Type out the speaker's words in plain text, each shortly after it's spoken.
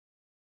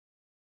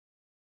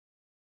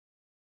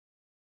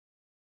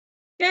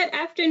Good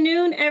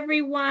afternoon,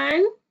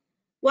 everyone.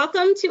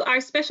 Welcome to our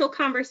special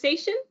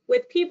conversation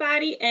with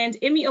Peabody and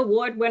Emmy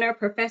Award winner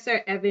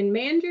Professor Evan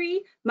Mandery,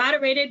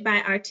 moderated by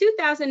our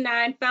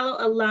 2009 fellow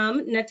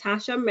alum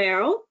Natasha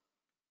Merle,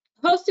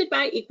 hosted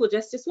by Equal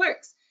Justice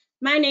Works.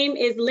 My name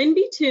is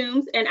Linby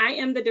Toombs, and I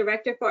am the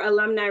Director for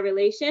Alumni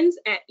Relations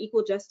at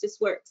Equal Justice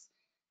Works.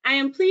 I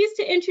am pleased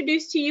to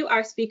introduce to you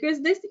our speakers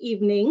this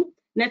evening.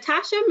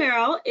 Natasha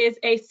Merle is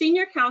a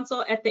senior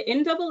counsel at the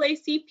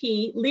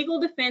NAACP Legal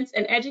Defense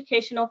and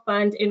Educational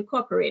Fund,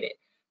 Incorporated,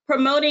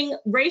 promoting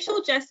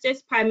racial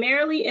justice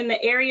primarily in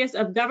the areas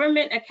of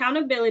government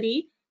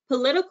accountability,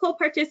 political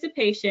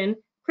participation,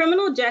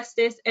 criminal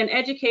justice, and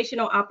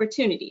educational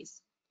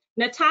opportunities.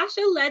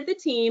 Natasha led the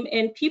team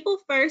in People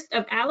First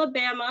of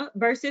Alabama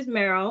versus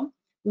Merle,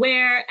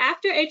 where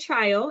after a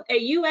trial, a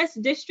U.S.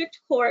 District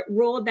Court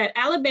ruled that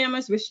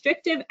Alabama's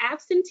restrictive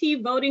absentee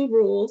voting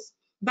rules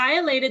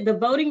violated the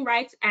Voting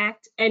Rights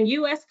Act and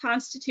U.S.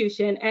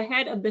 Constitution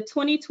ahead of the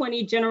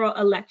 2020 general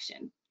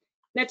election.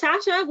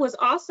 Natasha was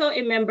also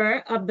a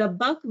member of the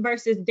Buck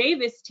versus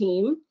Davis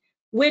team,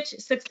 which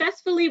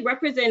successfully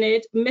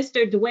represented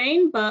Mr.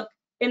 Dwayne Buck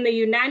in the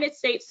United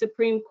States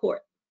Supreme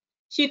Court.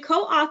 She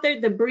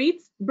co-authored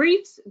the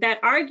briefs that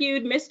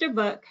argued Mr.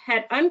 Buck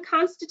had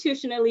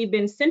unconstitutionally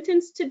been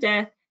sentenced to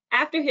death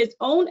after his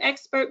own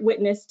expert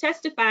witness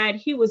testified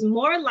he was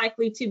more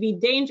likely to be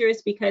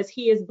dangerous because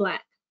he is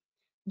Black.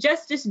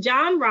 Justice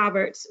John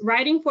Roberts,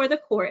 writing for the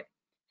court,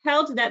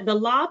 held that the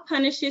law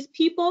punishes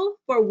people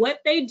for what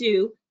they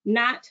do,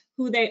 not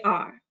who they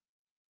are.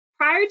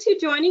 Prior to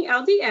joining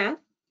LDF,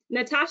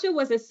 Natasha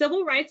was a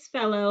civil rights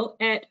fellow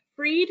at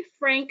Freed,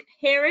 Frank,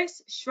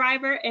 Harris,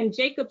 Shriver, and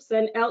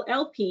Jacobson,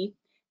 LLP,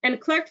 and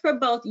clerked for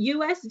both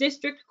U.S.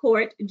 District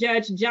Court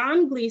Judge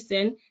John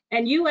Gleason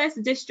and U.S.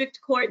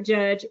 District Court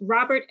Judge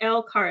Robert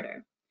L.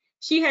 Carter.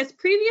 She has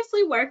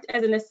previously worked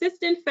as an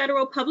assistant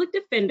federal public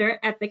defender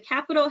at the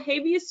Capitol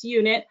Habeas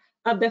Unit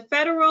of the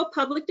Federal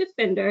Public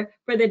Defender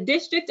for the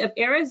District of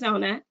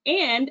Arizona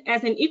and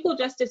as an Equal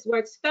Justice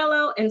Works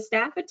fellow and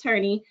staff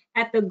attorney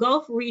at the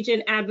Gulf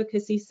Region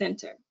Advocacy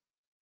Center.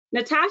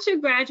 Natasha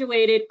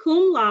graduated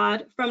cum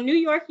laude from New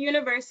York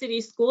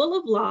University School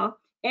of Law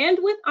and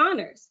with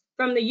honors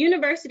from the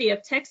University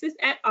of Texas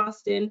at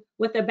Austin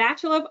with a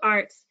Bachelor of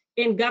Arts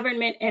in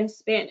Government and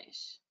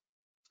Spanish.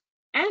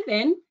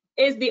 Evan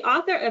is the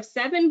author of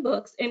 7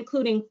 books,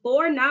 including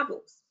 4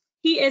 novels.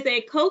 He is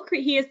the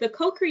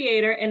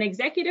co-creator and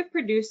executive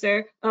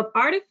producer of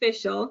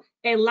Artificial,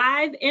 a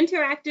live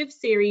interactive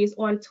series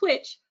on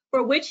Twitch,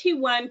 for which he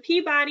won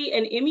Peabody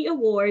and Emmy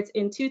Awards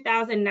in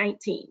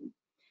 2019.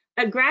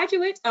 A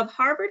graduate of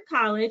Harvard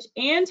College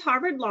and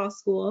Harvard Law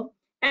School,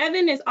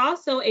 Evan is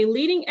also a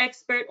leading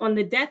expert on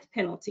the death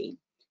penalty.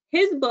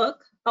 His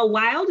book, A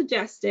Wild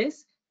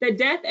Justice, The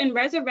Death and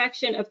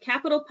Resurrection of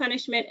Capital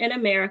Punishment in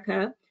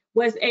America,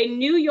 was a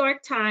New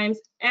York Times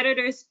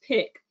editor's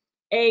pick,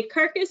 a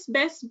Kirkus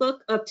Best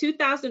Book of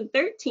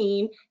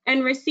 2013,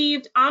 and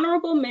received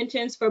honorable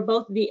mentions for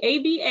both the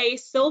ABA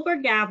Silver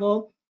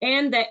Gavel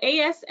and the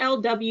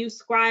ASLW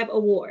Scribe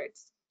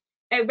Awards.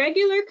 A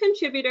regular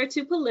contributor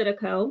to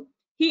Politico,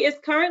 he is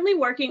currently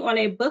working on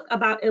a book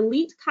about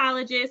elite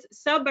colleges,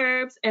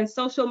 suburbs, and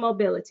social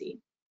mobility.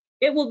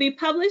 It will be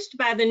published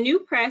by the New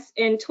Press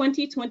in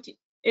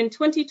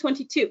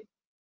 2022.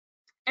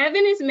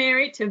 Evan is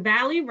married to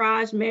Valley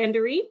Raj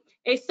Mandery,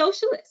 a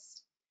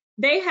socialist.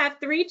 They have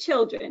 3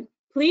 children.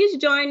 Please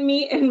join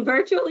me in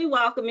virtually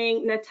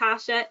welcoming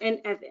Natasha and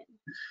Evan.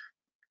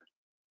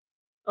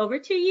 Over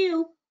to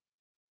you.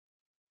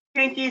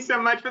 Thank you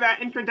so much for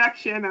that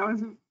introduction. That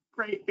was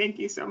great. Thank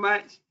you so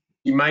much.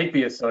 She might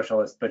be a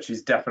socialist, but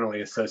she's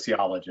definitely a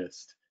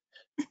sociologist.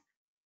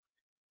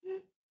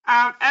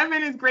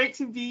 Evan, it's great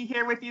to be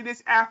here with you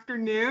this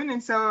afternoon,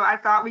 and so I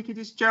thought we could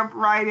just jump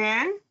right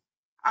in.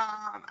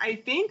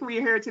 I think we're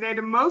here today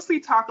to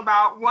mostly talk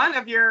about one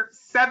of your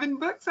 7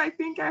 books, I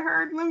think I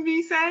heard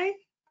Linby say,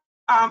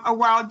 A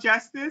Wild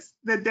Justice,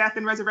 The Death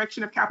and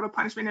Resurrection of Capital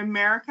Punishment in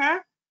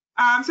America.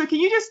 So can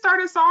you just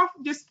start us off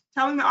just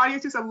telling the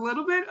audience just a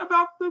little bit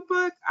about the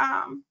book?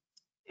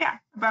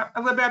 About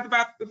a little bit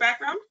about the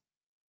background.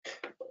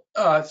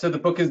 So the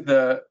book is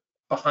the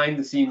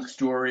behind-the-scenes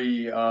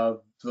story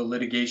of the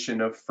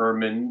litigation of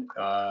Furman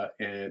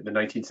in the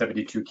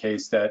 1972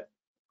 case that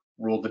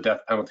ruled the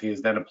death penalty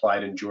is then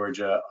applied in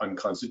Georgia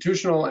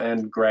unconstitutional,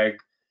 and Gregg,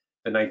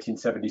 the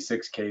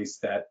 1976 case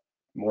that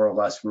more or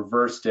less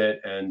reversed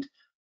it and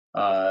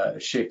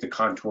shaped the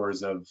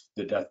contours of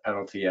the death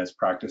penalty as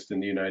practiced in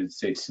the United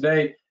States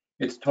today.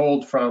 It's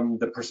told from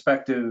the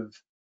perspective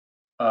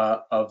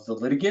of the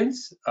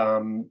litigants.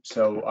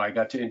 So I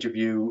got to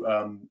interview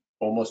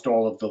almost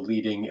all of the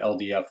leading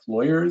LDF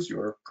lawyers,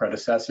 your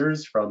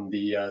predecessors from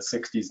the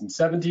 60s and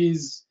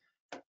 70s,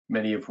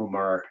 many of whom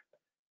are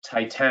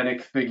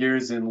titanic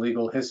figures in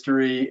legal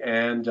history,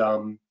 and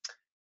the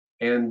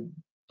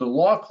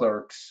law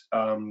clerks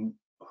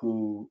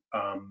who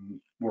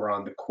were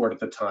on the court at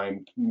the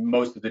time.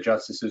 Most of the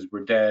justices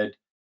were dead.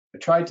 I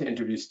tried to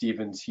interview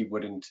Stevens. He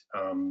wouldn't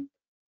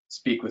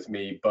speak with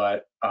me,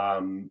 but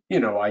you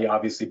know, I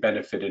obviously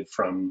benefited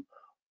from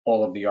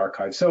all of the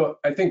archives. So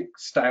I think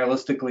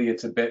stylistically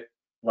it's a bit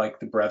like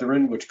The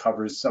Brethren, which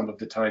covers some of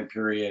the time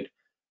period,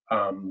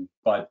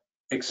 but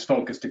it's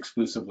focused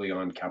exclusively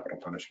on capital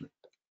punishment.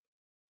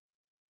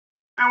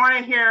 I want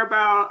to hear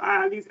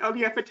about these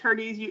LDF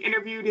attorneys you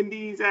interviewed in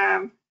these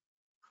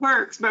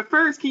clerks. But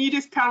first, can you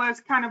just tell us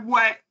kind of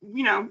what,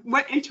 you know,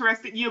 what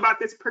interested you about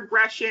this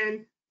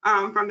progression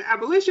from the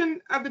abolition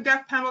of the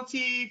death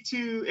penalty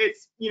to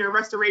its, you know,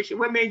 restoration?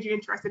 What made you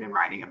interested in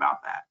writing about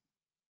that?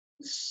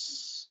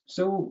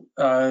 So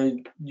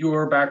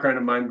your background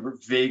and mine were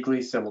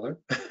vaguely similar,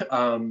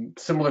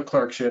 similar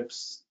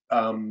clerkships,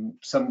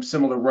 some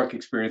similar work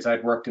experience.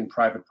 I'd worked in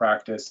private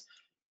practice,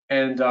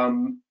 and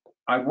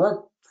I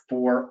worked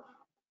for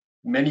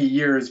many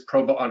years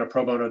on a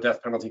pro bono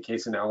death penalty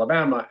case in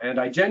Alabama, and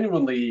I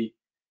genuinely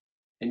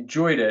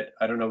enjoyed it.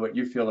 I don't know what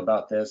you feel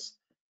about this.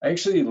 I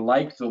actually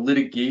liked the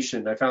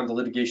litigation. I found the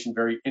litigation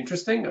very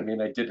interesting. I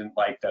mean, I didn't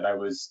like that I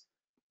was,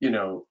 you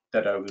know,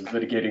 that I was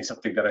litigating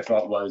something that I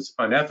thought was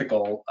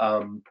unethical,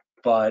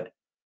 but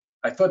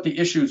I thought the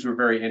issues were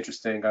very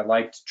interesting. I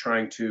liked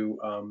trying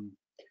to,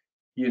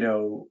 you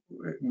know,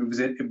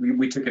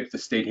 we took it to the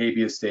state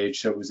habeas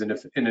stage, so it was in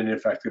an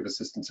ineffective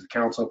assistance of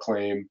counsel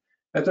claim.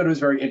 I thought it was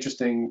very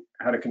interesting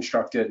how to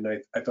construct it, and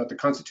I thought the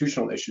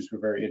constitutional issues were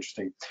very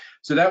interesting.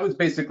 So that was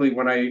basically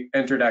when I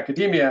entered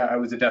academia. I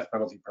was a death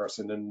penalty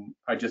person, and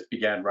I just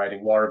began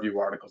writing law review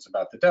articles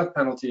about the death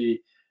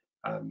penalty,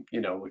 you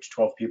know, which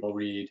 12 people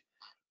read.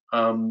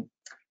 And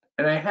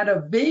I had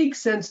a vague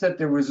sense that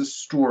there was a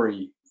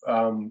story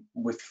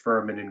with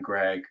Furman and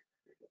Gregg,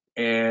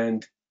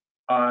 and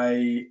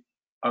I,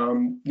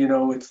 you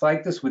know, it's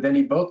like this with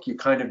any book. You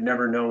kind of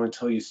never know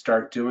until you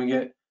start doing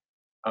it.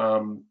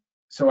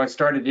 So I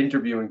started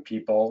interviewing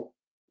people,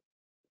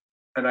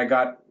 and I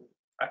got,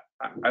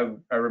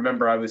 I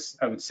remember I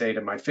would say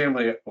to my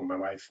family, or my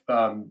wife,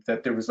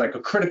 that there was like a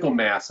critical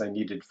mass I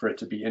needed for it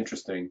to be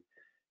interesting.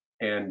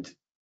 And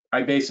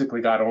I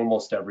basically got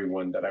almost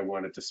everyone that I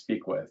wanted to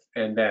speak with.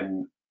 And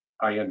then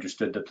I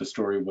understood that the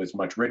story was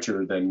much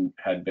richer than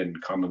had been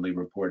commonly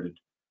reported.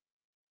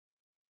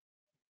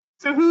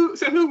 So who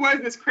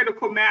was this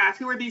critical mass?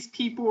 Who are these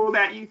people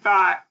that you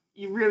thought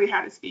you really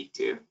had to speak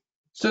to?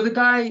 So the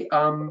guy,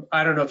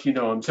 I don't know if you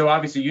know him. So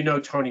obviously you know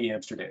Tony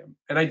Amsterdam,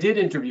 and I did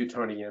interview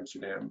Tony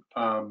Amsterdam,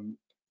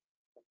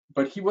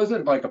 but he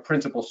wasn't like a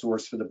principal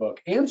source for the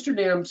book.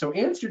 Amsterdam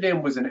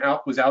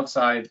was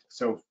outside.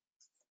 So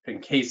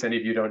in case any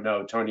of you don't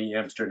know, Tony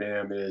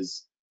Amsterdam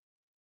is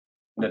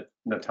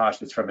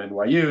Natasha's from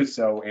NYU,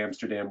 so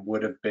Amsterdam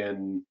would have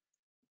been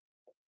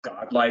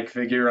godlike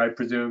figure, I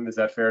presume. Is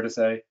that fair to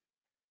say?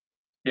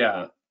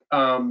 Yeah.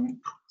 So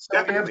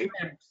Definitely.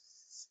 Amsterdam,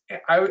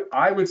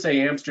 I would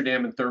say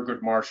Amsterdam and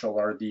Thurgood Marshall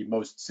are the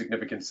most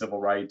significant civil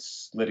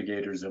rights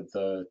litigators of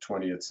the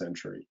 20th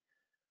century.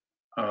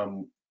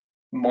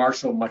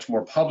 Marshall much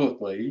more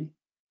publicly.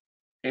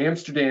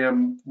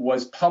 Amsterdam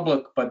was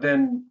public, but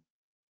then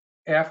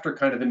after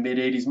kind of the mid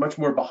 80s, much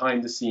more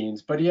behind the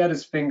scenes, but he had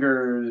his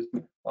fingers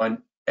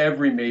on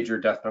every major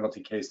death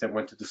penalty case that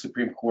went to the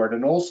Supreme Court.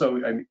 And also,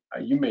 I mean,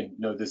 you may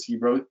know this, he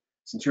wrote,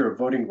 since you're a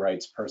voting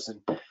rights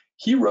person,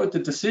 he wrote the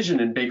decision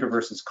in Baker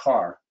versus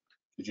Carr.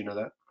 Did you know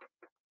that?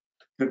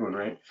 Good one,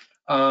 right?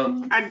 I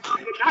did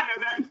not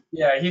know that.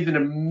 Yeah, he's an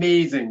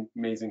amazing,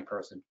 amazing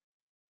person.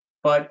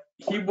 But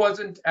he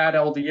wasn't at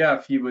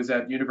LDF. He was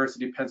at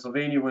University of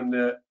Pennsylvania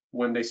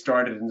when they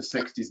started in the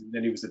 60s, and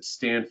then he was at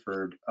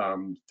Stanford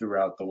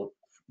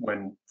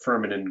when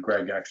Furman and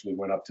Gregg actually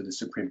went up to the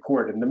Supreme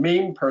Court. And the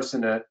main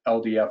person at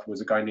LDF was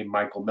a guy named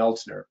Michael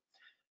Meltzner.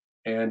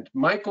 And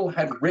Michael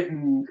had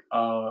written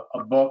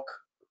a book,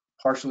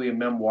 partially a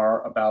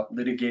memoir, about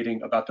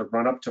litigating about the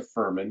run-up to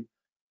Furman.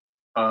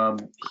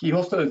 He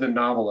also is a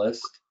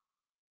novelist,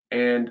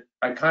 and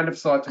I kind of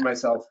thought to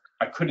myself,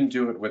 I couldn't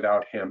do it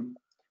without him.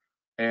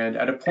 And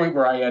at a point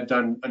where I had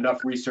done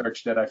enough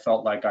research that I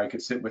felt like I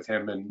could sit with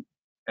him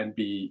and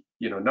be,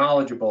 you know,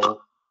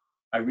 knowledgeable,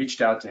 I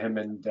reached out to him,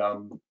 and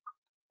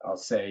I'll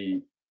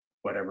say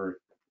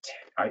whatever.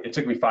 It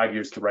took me 5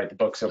 years to write the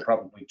book, so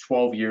probably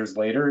 12 years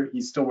later,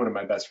 he's still one of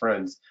my best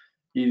friends.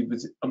 He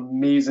was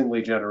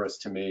amazingly generous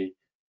to me,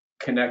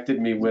 connected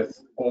me with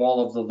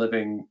all of the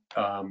living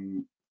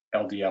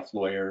LDF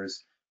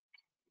lawyers,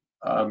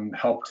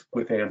 helped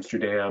with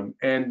Amsterdam,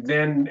 and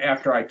then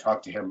after I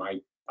talked to him,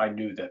 I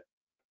knew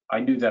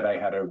that I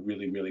had a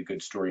really, really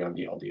good story on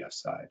the LDF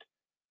side.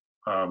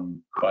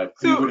 But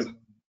we would have,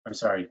 I'm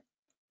sorry.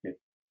 Yeah.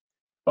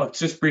 Oh,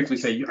 just briefly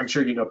say, I'm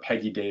sure you know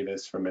Peggy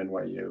Davis from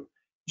NYU.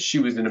 She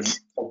was a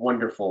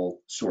wonderful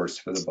source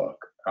for the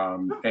book.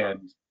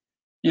 And,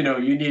 you know,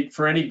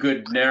 for any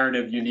good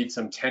narrative, you need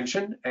some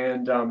tension.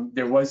 And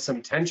there was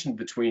some tension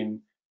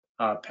between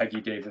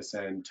Peggy Davis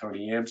and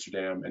Tony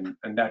Amsterdam,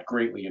 and that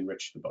greatly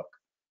enriched the book.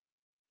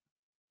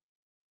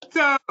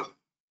 So,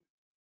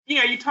 you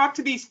know, you talked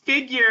to these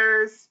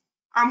figures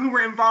who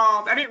were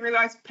involved. I didn't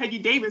realize Peggy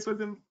Davis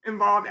was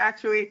involved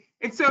actually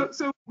And so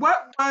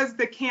what was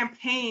the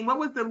campaign? What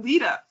was the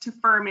lead up to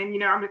Furman? You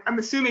know, I'm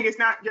assuming it's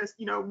not just,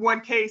 you know,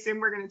 one case and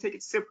we're going to take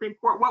it to Supreme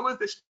Court. What was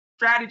the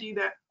strategy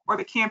or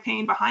the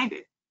campaign behind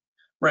it?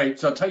 Right.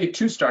 So I'll tell you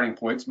two starting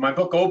points. My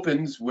book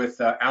opens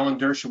with Alan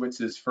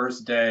Dershowitz's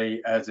first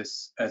day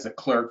as a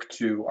clerk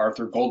to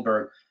Arthur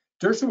Goldberg.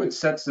 Dershowitz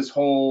sets this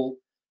whole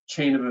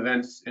chain of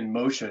events in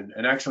motion,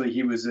 and actually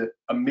he was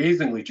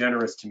amazingly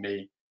generous to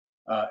me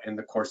in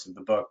the course of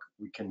the book.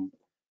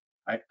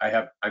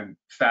 I'm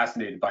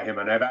fascinated by him,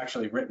 and I've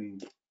actually written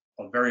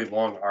a very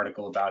long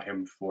article about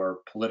him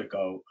for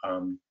Politico.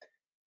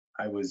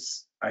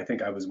 I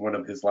think I was one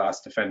of his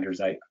last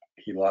defenders.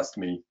 He lost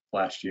me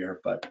last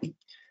year, but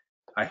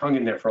I hung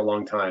in there for a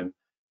long time.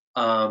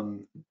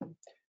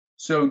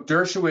 So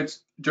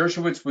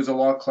Dershowitz was a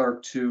law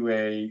clerk to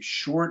a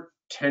short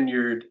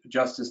tenured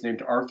justice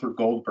named Arthur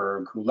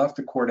Goldberg, who left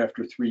the court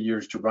after 3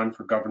 years to run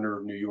for governor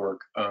of New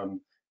York.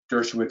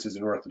 Dershowitz is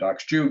an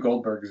Orthodox Jew,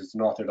 Goldberg is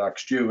an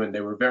Orthodox Jew, and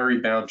they were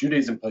very bound.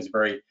 Judaism plays a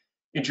very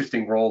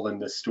interesting role in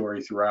this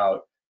story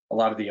throughout. A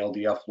lot of the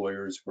LDF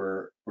lawyers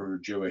were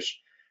Jewish.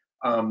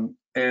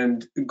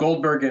 And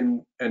Goldberg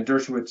and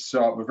Dershowitz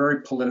were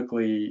very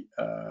politically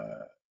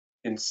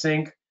in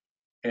sync.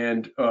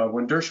 And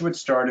when Dershowitz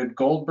started,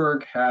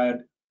 Goldberg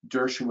had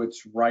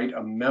Dershowitz write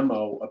a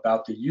memo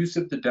about the use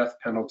of the death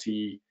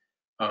penalty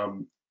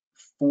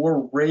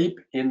for rape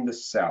in the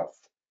South.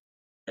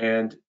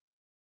 And,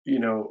 you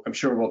know, I'm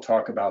sure we'll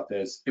talk about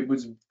this. It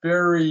was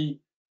very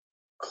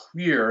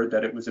clear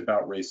that it was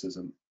about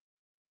racism.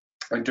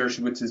 And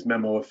Dershowitz's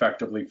memo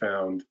effectively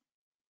found,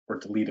 or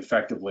to lead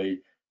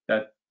effectively,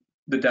 that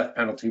the death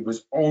penalty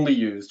was only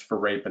used for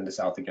rape in the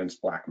South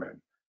against Black men.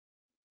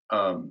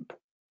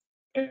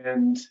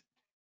 And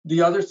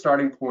the other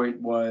starting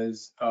point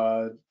was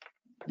the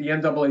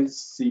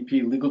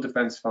NAACP Legal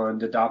Defense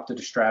Fund adopted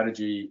a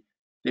strategy.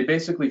 They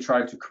basically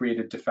tried to create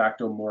a de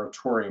facto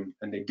moratorium,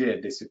 and they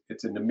did.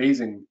 It's an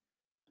amazing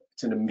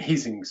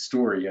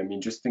story. I mean,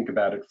 just think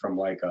about it from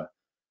like a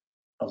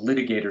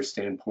litigator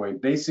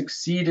standpoint. They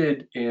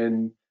succeeded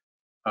in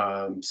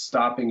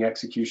stopping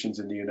executions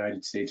in the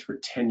United States for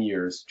 10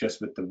 years,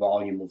 just with the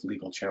volume of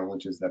legal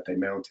challenges that they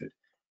mounted.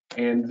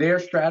 And their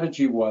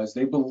strategy was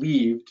they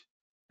believed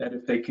that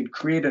if they could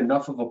create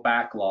enough of a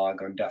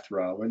backlog on death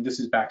row, and this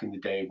is back in the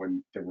day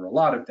when there were a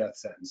lot of death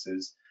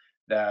sentences,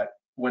 that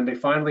when they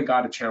finally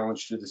got a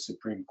challenge to the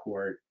Supreme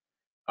Court,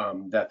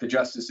 that the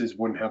justices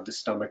wouldn't have the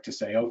stomach to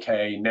say,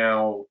 okay,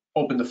 now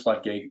open the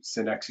floodgates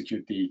and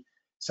execute the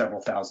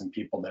several thousand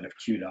people that have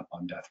queued up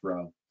on death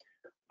row.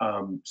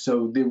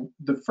 So the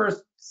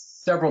first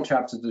several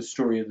chapters of the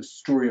story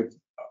is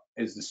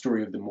the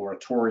story of the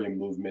moratorium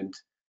movement.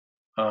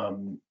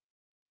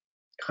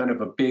 Kind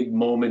of a big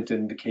moment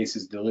in the case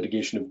is the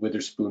litigation of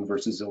Witherspoon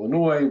versus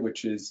Illinois,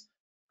 which is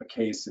a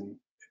case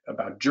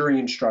about jury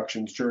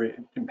instructions, jury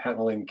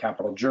impaneling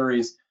capital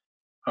juries.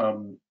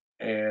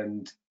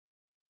 And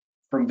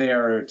from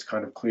there, it's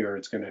kind of clear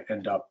it's going to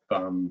end up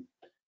going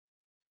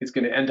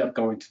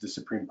to the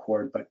Supreme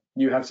Court. But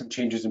you have some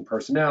changes in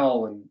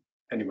personnel, and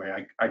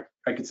anyway, I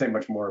could say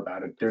much more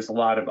about it. There's a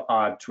lot of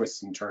odd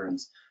twists and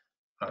turns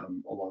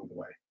along the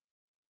way.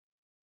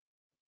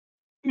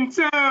 And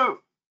so,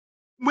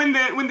 when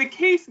the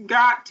case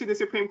got to the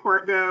Supreme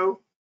Court,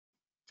 though,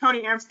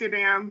 Tony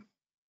Amsterdam,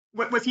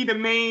 was he the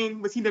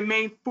main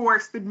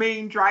force, the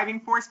main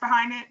driving force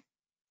behind it?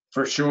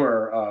 For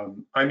sure.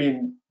 I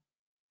mean,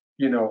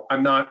 you know,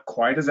 I'm not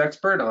quite as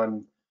expert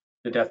on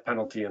the death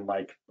penalty in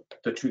like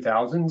the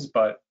 2000s,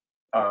 but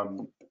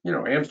you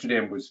know,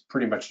 Amsterdam was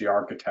pretty much the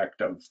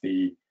architect of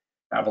the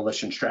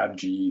abolition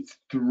strategy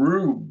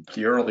through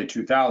the early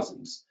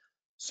 2000s.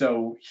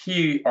 So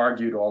he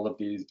argued all of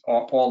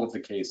the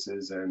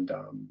cases, and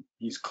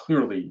he's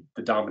clearly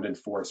the dominant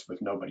force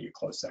with nobody a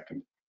close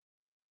second.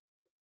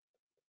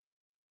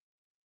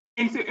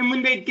 And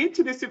when they get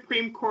to the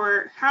Supreme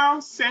Court, how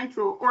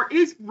central, or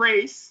is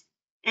race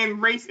in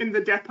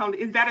the death penalty,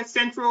 is that a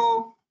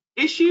central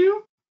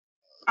issue?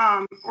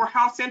 Or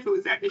how central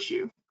is that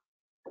issue?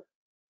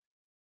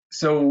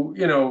 So,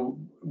 you know,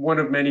 one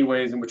of many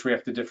ways in which we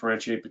have to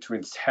differentiate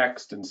between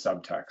text and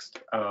subtext.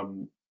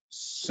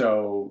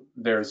 So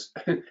there's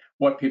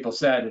what people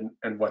said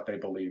and what they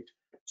believed.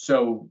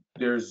 So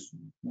there's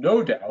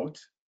no doubt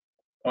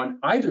on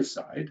either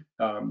side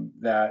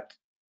that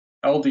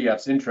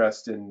LDF's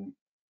interest in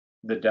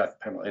the death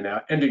penalty, in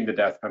ending the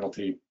death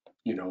penalty,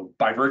 you know,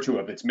 by virtue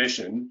of its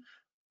mission,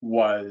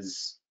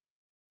 was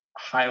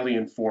highly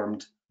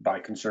informed by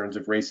concerns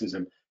of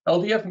racism.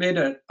 LDF made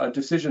a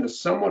decision, a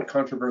somewhat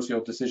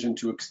controversial decision,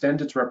 to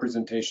extend its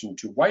representation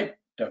to white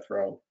death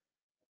row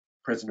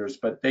prisoners,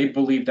 but they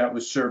believed that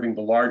was serving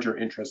the larger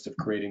interest of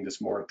creating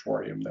this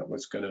moratorium that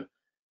was going to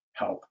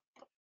help.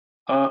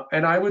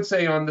 And I would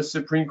say on the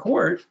Supreme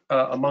Court,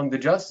 among the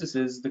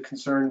justices, the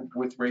concern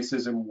with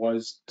racism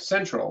was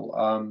central.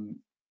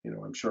 You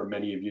know, I'm sure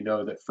many of you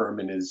know that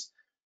Furman is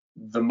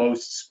the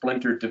most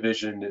splintered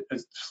decision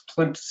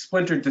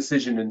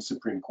in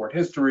Supreme Court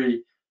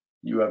history.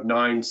 You have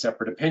 9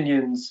 separate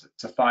opinions.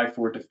 It's a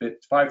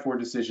 5-4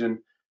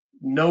 decision.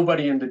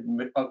 Nobody in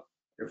the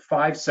There are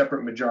 5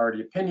 separate majority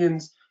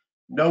opinions.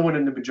 No one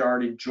in the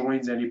majority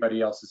joins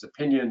anybody else's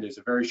opinion. There's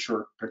a very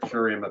short per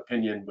curiam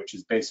opinion, which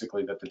is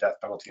basically that the death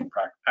penalty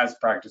as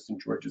practiced in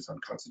Georgia is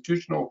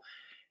unconstitutional.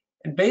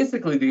 And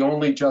basically the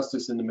only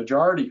justice in the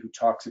majority who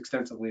talks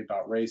extensively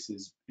about race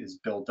is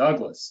Bill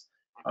Douglas.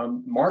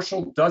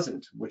 Marshall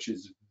doesn't, which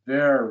is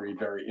very,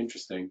 very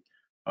interesting.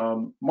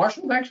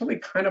 Marshall is actually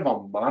kind of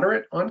a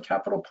moderate on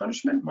capital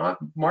punishment.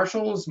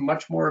 Marshall is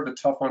much more of a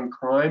tough on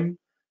crime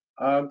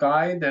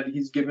guy that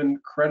he's given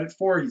credit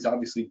for. He's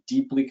obviously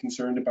deeply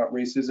concerned about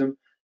racism.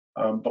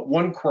 But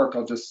one quirk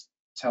I'll just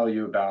tell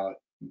you about,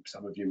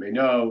 some of you may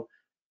know,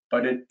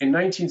 but in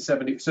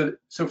 1970,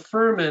 so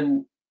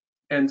Furman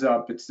ends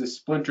up, it's this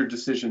splintered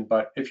decision,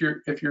 but if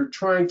you're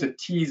trying to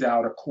tease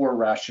out a core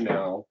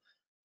rationale,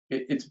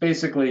 it's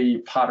basically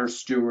Potter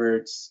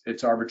Stewart's,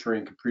 it's arbitrary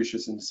and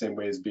capricious in the same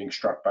way as being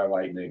struck by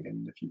lightning.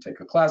 And if you take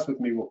a class with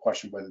me, we'll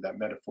question whether that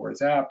metaphor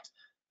is apt.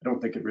 I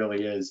don't think it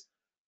really is,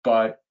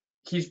 but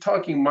he's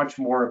talking much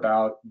more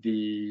about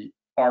the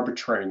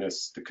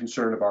arbitrariness, the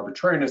concern of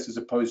arbitrariness, as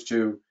opposed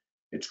to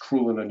it's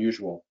cruel and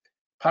unusual.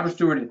 Potter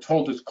Stewart had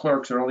told his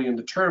clerks early in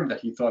the term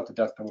that he thought the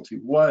death penalty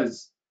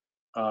was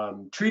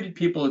treated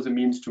people as a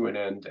means to an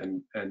end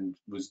and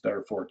was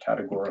therefore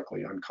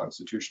categorically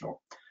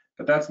unconstitutional.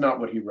 But that's not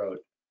what he wrote.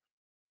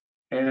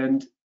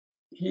 And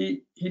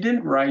he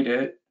didn't write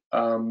it.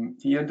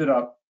 He ended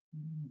up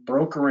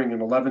brokering an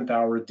 11th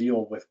hour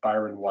deal with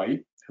Byron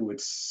White, who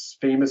had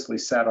famously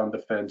sat on the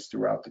fence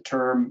throughout the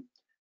term.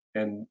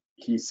 And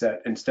he said,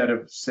 instead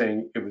of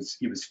saying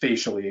he was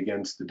facially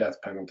against the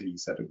death penalty, he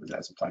said it was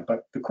as applied.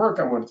 But the quirk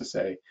I wanted to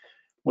say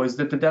was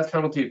that the death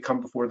penalty had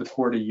come before the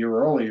court a year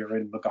earlier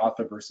in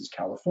McGotha versus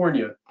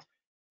California.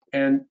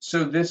 And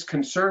so this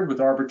concern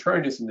with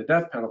arbitrariness in the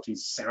death penalty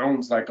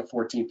sounds like a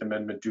 14th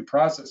Amendment due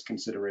process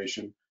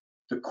consideration.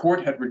 The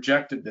court had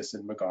rejected this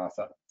in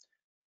McGotha.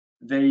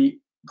 They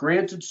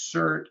granted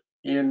cert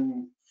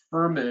in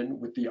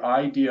Furman with the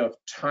idea of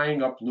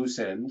tying up loose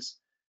ends.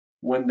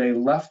 When they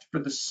left for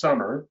the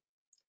summer,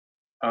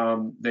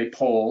 they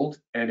polled,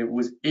 and it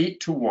was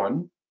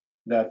 8-1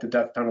 that the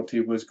death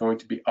penalty was going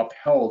to be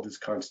upheld as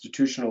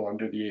constitutional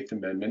under the 8th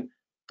Amendment.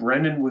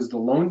 Brennan was the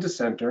lone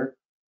dissenter.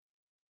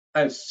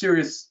 I have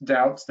serious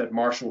doubts that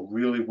Marshall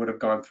really would have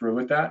gone through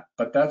with that,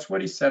 but that's what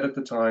he said at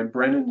the time.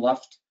 Brennan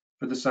left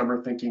for the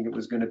summer thinking it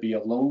was going to be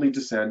a lonely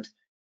dissent.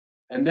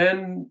 And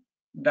then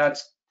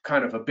that's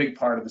kind of a big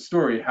part of the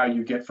story, how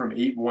you get from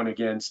 8-1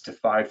 against to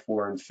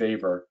 5-4 in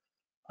favor.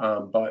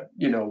 But,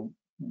 you know,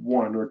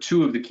 1 or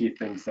 2 of the key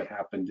things that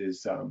happened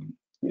is,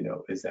 you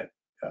know, is that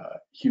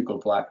Hugo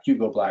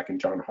Black and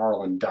John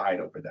Harlan died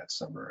over that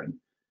summer.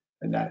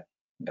 And that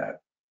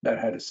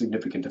had a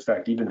significant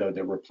effect, even though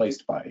they were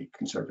replaced by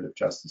conservative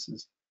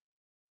justices.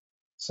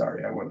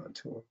 Sorry, I went on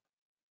to them.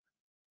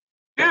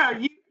 Yeah,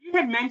 you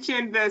had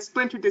mentioned the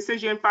splinter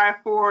decision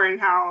 5-4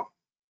 and how,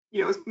 you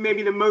know, it was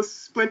maybe the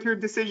most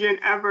splintered decision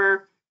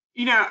ever.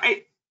 You know,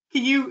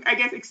 can you, I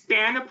guess,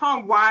 expand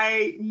upon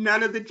why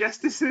none of the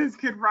justices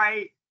could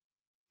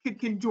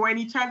join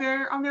each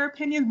other on their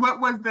opinions?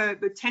 What was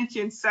the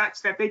tension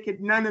such that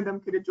none of them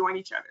could join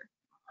each other?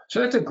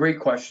 So that's a great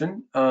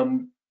question.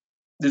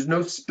 There's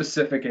no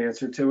specific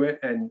answer to it.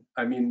 And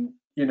I mean,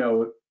 you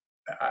know,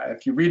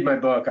 if you read my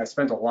book, I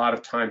spent a lot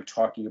of time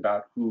talking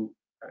about who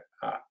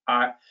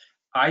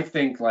I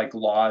think like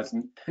laws,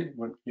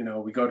 when, you know,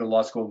 we go to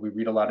law school and we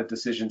read a lot of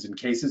decisions and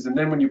cases. And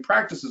then when you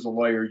practice as a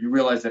lawyer, you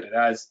realize that it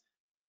has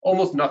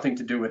almost nothing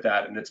to do with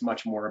that. And it's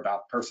much more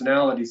about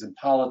personalities and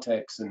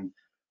politics. And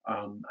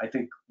I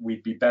think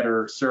we'd be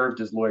better served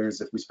as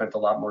lawyers if we spent a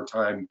lot more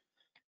time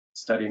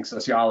studying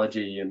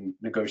sociology and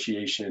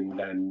negotiation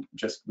than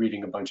just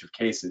reading a bunch of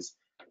cases.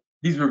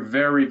 These were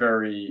very,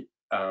 very,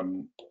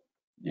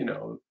 you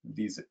know,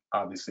 these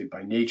obviously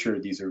by nature,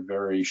 these are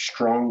very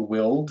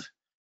strong-willed,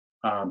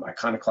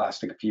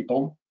 iconoclastic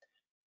people.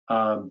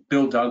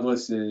 Bill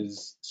Douglas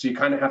is, so you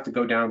kind of have to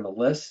go down the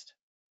list.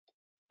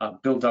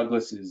 Bill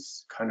Douglas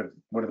is kind of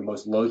one of the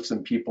most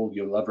loathsome people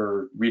you'll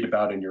ever read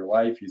about in your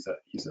life.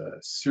 He's a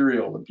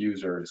serial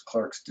abuser. His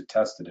clerks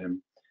detested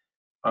him.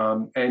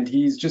 And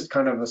he's just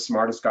kind of the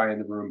smartest guy in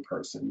the room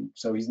person.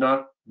 So he's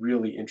not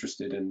really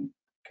interested in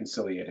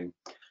conciliating.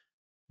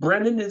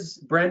 Brennan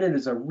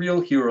is a real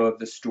hero of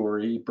the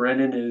story.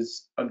 Brennan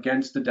is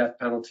against the death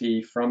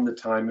penalty from the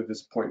time of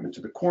his appointment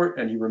to the court,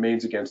 and he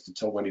remains against it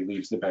till when he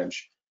leaves the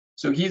bench.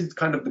 So he's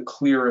kind of the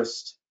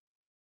clearest,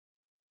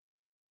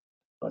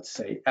 let's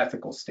say,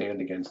 ethical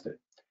stand against it.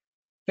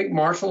 I think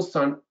Marshall's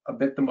done a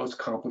bit the most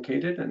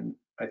complicated, and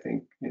I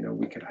think, you know,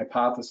 we could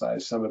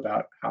hypothesize some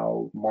about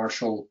how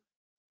Marshall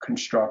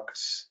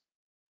constructs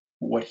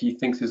what he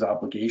thinks his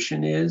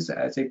obligation is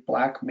as a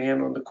Black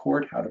man on the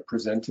court, how to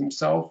present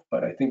himself,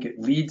 but I think it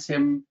leads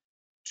him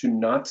to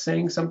not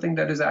saying something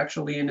that is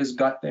actually in his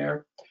gut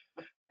there.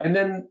 And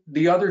then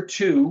the other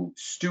two,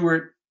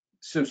 Stewart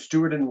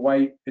and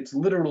White, it's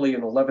literally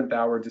an 11th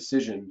hour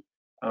decision.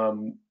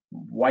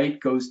 White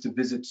goes to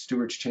visit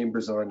Stewart's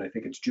chambers on, I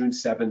think it's June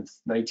 7th,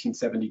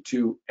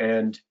 1972,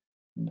 and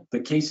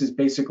the case is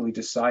basically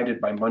decided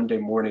by Monday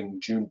morning,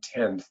 June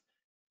 10th.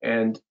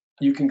 And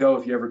you can go,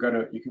 if you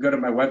ever you can go to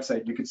my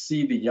website, you can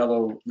see the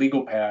yellow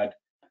legal pad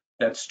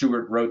that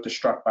Stewart wrote the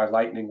struck by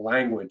lightning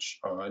language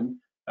on.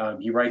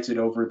 He writes it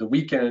over the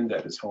weekend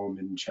at his home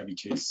in Chevy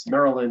Chase,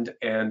 Maryland,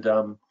 and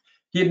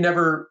he had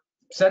never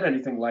said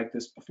anything like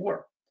this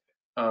before.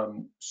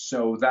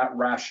 So that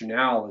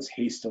rationale is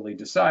hastily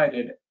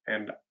decided,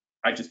 and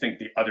I just think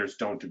the others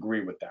don't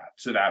agree with that.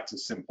 So that's a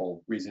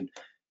simple reason.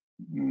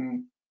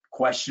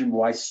 Question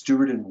why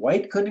Stewart and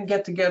White couldn't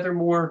get together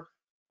more,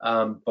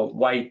 but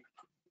White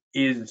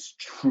is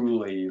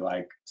truly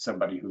like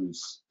somebody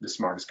who's the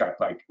smartest guy,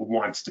 like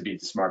wants to be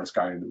the smartest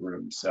guy in the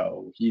room.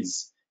 So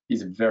he's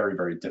a very,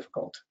 very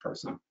difficult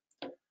person.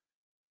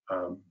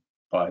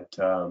 But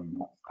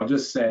I'll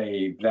just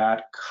say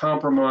that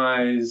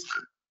compromise,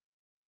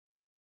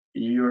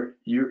 you're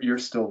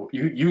still,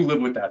 you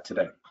live with that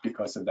today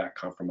because of that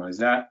compromise.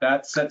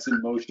 That sets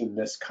in motion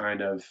this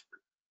kind of,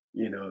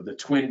 the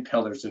twin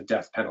pillars of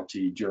death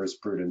penalty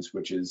jurisprudence,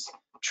 which is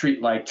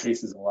treat like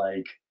cases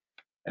alike.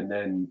 And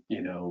then,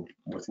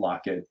 with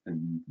Lockett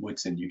and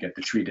Woodson, you get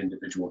to treat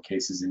individual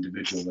cases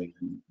individually,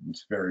 and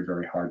it's very,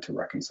 very hard to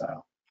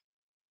reconcile.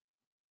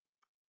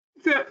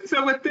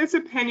 So with this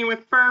opinion,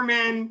 with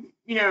Furman,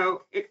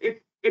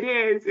 it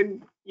is,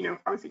 and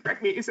obviously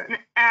correct me, it's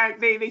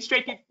they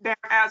strike it down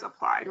as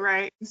applied,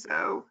 right?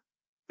 So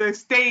the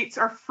states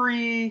are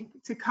free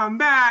to come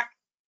back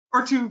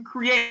or to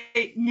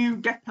create new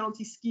death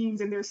penalty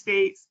schemes in their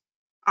states.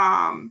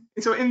 And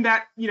so in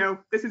that,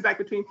 this is like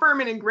between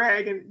Furman and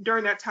Gregg, and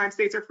during that time,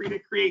 states are free to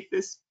create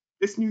this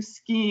new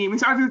scheme. And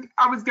so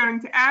I was going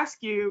to ask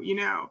you,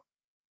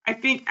 I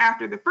think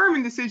after the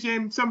Furman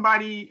decision,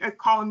 a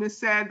columnist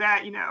said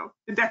that,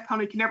 the death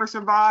penalty can never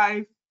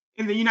survive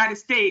in the United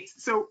States.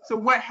 So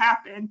what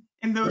happened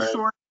in those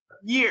short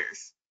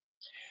years?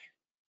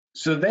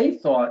 So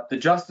the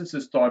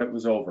justices thought it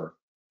was over.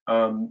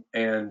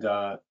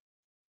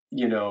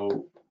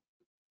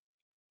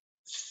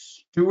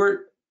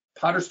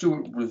 Potter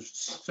Stewart was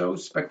so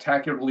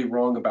spectacularly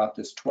wrong about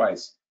this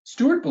twice.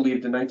 Stewart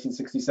believed in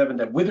 1967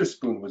 that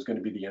Witherspoon was going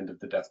to be the end of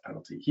the death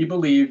penalty. He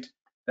believed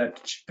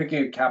that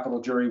picking a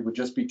capital jury would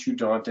just be too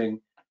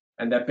daunting,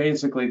 and that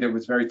basically there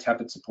was very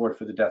tepid support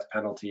for the death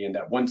penalty, and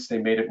that once they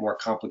made it more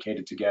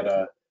complicated to get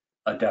a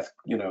death,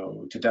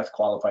 to death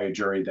qualify a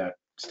jury, that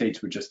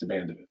states would just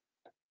abandon it.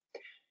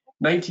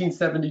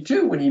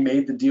 1972, when he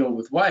made the deal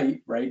with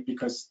White, right?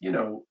 Because,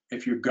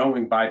 if you're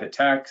going by the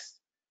text,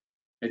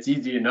 it's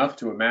easy enough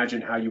to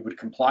imagine how you would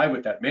comply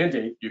with that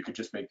mandate. You could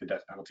just make the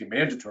death penalty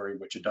mandatory,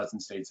 which a dozen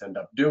states end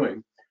up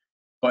doing.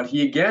 But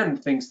he again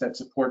thinks that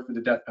support for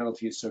the death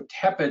penalty is so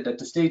tepid that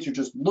the states are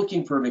just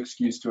looking for an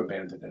excuse to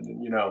abandon it.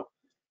 And,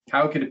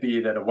 how could it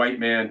be that a white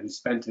man who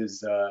spent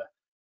his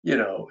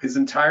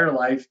entire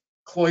life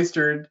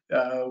cloistered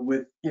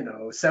with,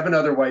 7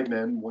 other white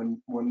men,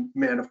 one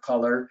man of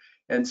color,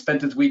 and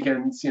spent his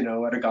weekends,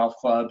 at a golf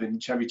club in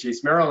Chevy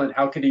Chase, Maryland,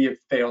 how could he have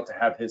failed to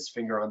have his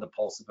finger on the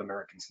pulse of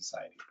American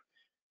society?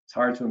 It's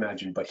hard to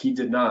imagine, but he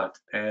did not.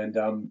 And,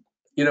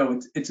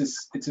 it's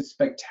a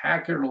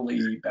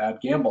spectacularly bad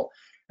gamble.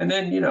 And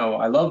then,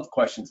 I love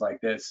questions like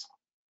this.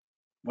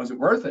 Was it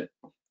worth it?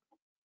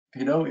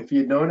 If he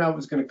had known how it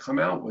was going to come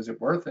out, was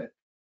it worth it?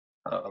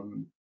 I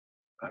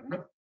don't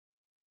know.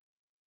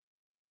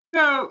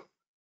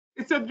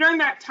 So during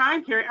that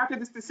time period, after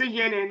this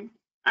decision, and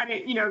I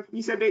didn't,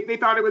 you said they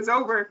thought it was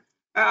over.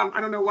 I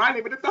don't know why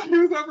they would have thought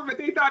it was over, but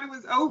they thought it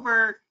was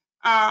over.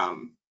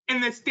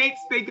 In the states,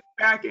 they go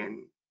back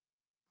and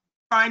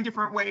find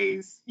different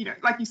ways,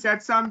 like you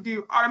said, some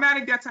do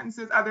automatic death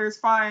sentences, others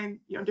find,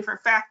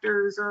 different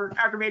factors or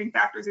aggravating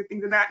factors and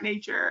things of that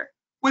nature.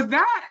 Was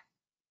that,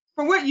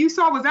 from what you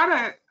saw, was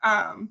that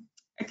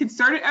a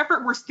concerted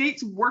effort? Were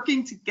states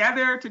working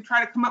together to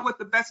try to come up with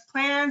the best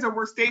plans, or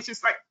were states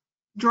just like,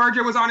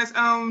 Georgia was on its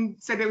own,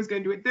 said it was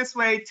going to do it this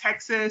way,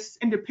 Texas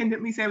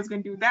independently said it was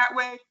going to do it that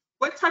way?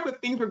 What type of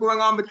things were going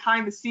on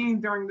behind the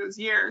scenes during those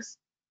years?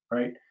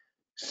 Right.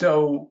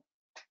 So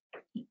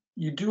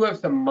you do have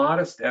some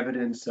modest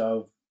evidence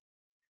of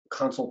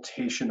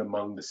consultation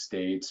among the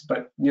states,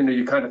 but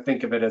you kind of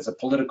think of it as a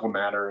political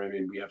matter. I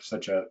mean, we have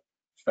such a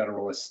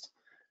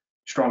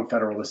strong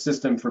federalist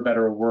system, for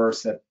better or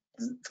worse, that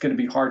it's going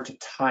to be hard to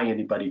tie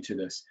anybody to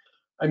this.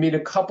 I mean, a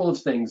couple of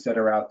things that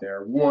are out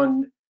there.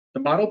 One, the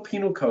Model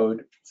Penal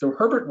Code. So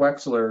Herbert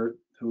Wexler,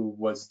 who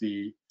was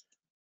the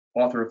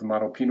author of the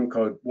Model Penal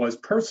Code, was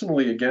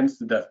personally against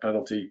the death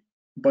penalty,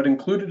 but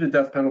included a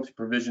death penalty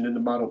provision in the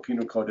Model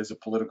Penal Code as a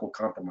political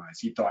compromise.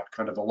 He thought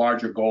kind of the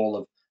larger goal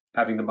of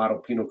having the Model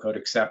Penal Code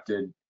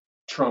accepted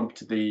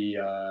trumped the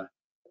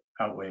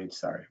outweighed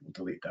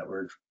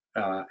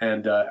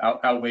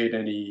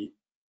any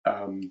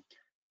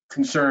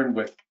concern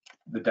with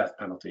the death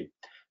penalty.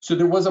 So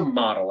there was a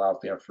model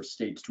out there for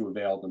states to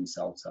avail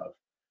themselves of.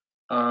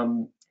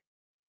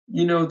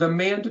 The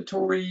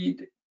mandatory,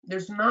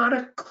 there's not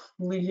a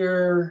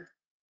clear,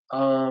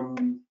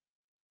 it'd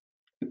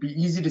be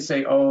easy to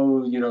say,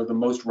 the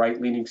most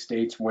right-leaning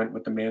states went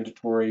with the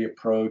mandatory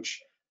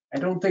approach. I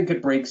don't think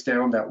it breaks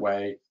down that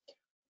way.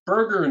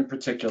 Berger in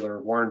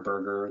particular, Warren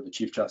Berger, the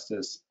Chief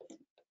Justice,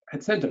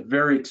 had sent a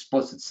very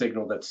explicit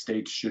signal that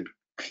states should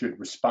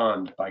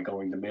respond by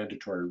going the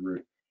mandatory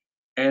route.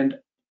 And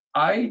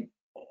I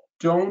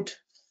don't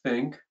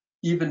think,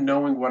 even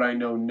knowing what I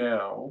know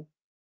now,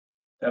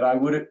 that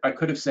I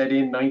could have said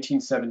in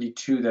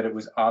 1972 that it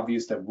was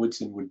obvious that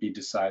Woodson would be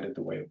decided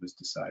the way it was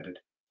decided.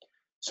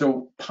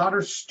 So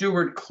Potter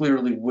Stewart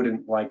clearly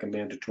wouldn't like a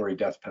mandatory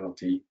death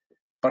penalty,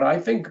 but I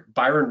think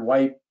Byron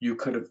White,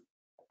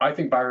 I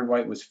think Byron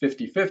White was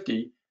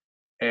 50-50,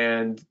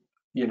 and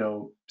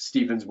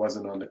Stevens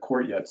wasn't on the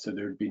court yet, so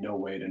there'd be no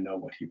way to know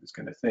what he was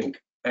going to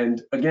think.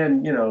 And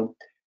again,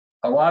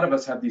 a lot of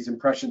us have these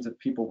impressions of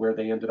people where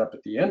they ended up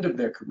at the end of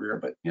their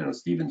career, but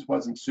Stevens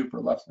wasn't super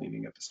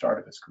left-leaning at the start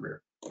of his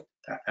career,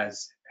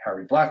 as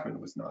Harry Blackmun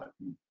was not.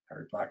 And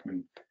Harry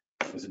Blackmun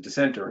was a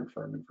dissenter in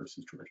Furman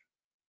versus Georgia.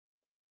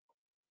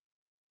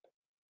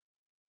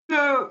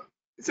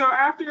 So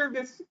after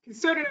this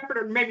concerted effort,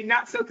 or maybe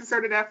not so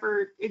concerted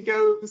effort, it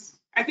goes,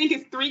 I think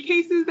it's 3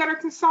 cases that are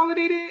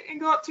consolidated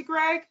and go up to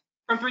Gregg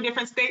from 3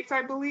 different states,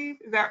 I believe.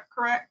 Is that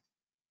correct?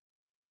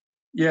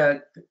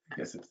 Yeah, I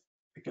guess it's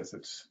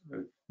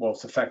well,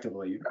 it's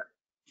effectively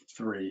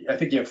 3. I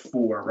think you have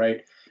 4,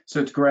 right? So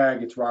it's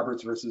Gregg, it's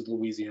Roberts versus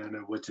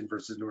Louisiana, Woodson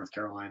versus North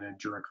Carolina, and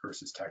Jurek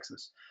versus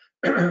Texas.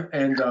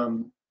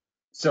 And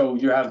so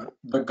you have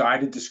the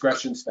guided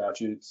discretion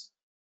statutes,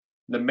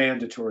 the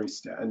mandatory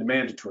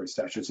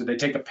statute. So they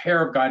take a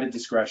pair of guided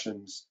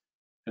discretions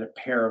and a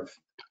pair of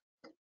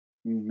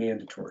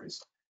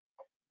mandatories.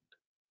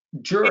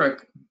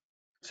 Jurek,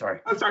 sorry.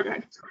 Oh, sorry, go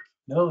ahead.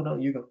 No,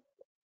 you go.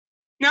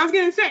 No, I was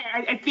going to say,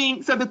 I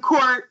think, so the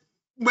court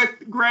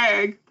with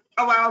Gregg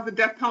allows the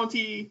death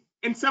penalty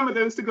in some of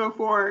those to go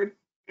forward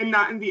and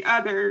not in the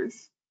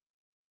others.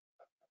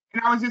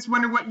 And I was just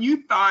wondering what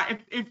you thought,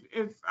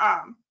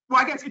 well,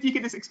 I guess if you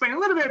could just explain a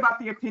little bit about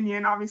the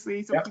opinion,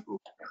 obviously, so people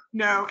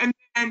know, and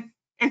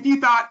if you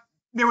thought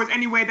there was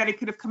any way that it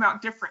could have come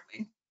out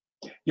differently.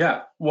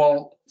 Yeah,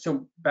 well,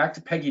 so back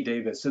to Peggy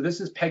Davis. So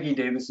this is Peggy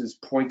Davis's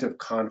point of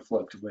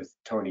conflict with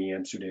Tony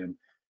Amsterdam.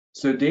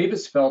 So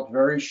Davis felt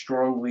very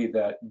strongly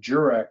that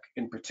Jurek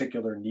in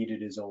particular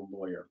needed his own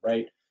lawyer,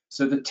 right?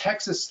 So this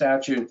Texas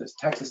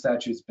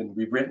statute's been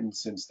rewritten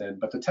since then,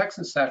 but the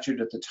Texas statute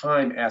at the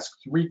time asked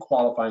 3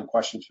 qualifying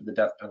questions for the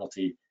death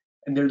penalty,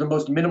 and they're the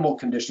most minimal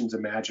conditions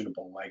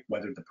imaginable, like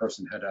whether the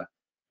person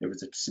there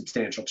was a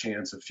substantial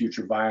chance of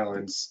future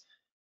violence.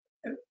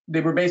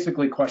 They were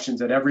basically questions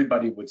that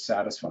everybody would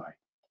satisfy.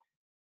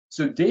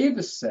 So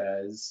Davis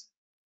says,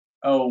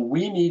 oh,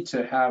 we need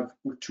to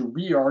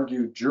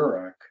re-argue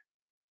Jurek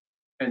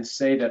and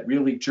say that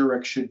really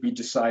Jurek should be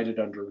decided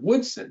under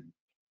Woodson.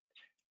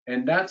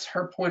 And that's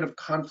her point of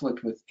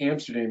conflict with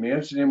Amsterdam.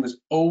 Amsterdam was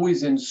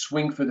always in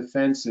swing for the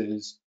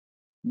fences.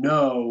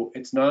 No,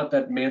 it's not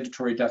that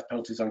mandatory death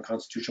penalty is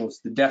unconstitutional, it's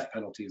the death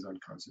penalty is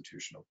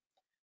unconstitutional.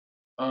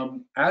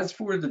 As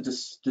for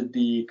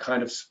the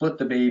kind of split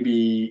the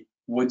baby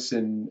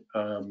Woodson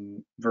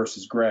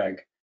versus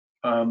Gregg,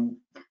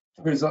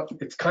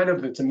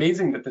 it's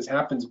amazing that this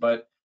happens,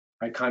 but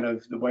the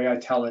way I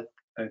tell it,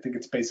 I think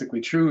it's basically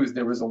true, is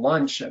there was a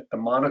lunch at the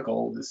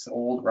Monocle, this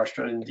old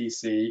restaurant in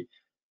DC,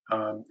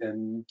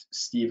 and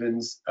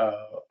Stevens,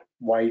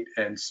 White,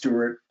 and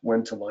Stewart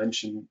went to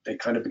lunch, and they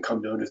kind of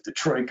become known as the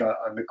troika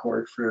on the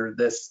court for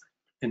this,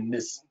 in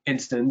this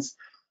instance.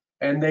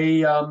 And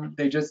they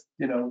just,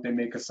 they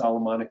make a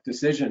Solomonic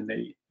decision.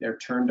 They're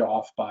turned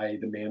off by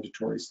the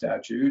mandatory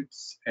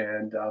statutes,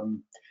 and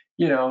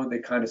they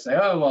kind of say,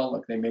 oh, well,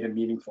 look, they made a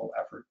meaningful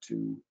effort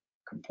to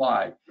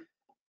comply.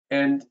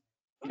 And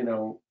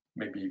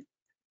maybe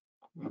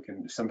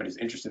if somebody's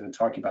interested in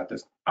talking about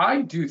this,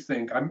 I do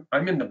think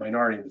I'm in the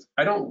minority in this.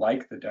 I don't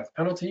like the death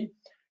penalty,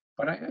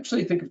 but I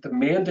actually think if the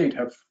mandate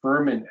of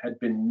Furman had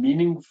been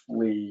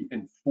meaningfully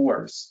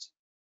enforced,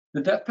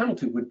 the death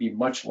penalty would be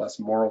much less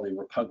morally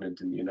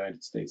repugnant in the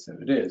United States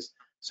than it is.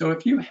 So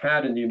if you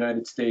had in the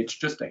United States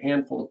just a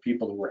handful of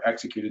people who were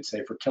executed,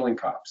 say, for killing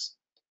cops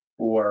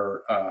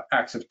or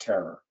acts of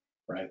terror,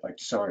 right, like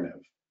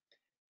Sarnev,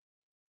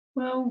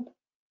 well,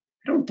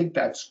 I don't think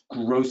that's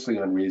grossly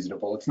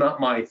unreasonable. It's not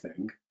my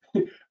thing,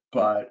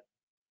 but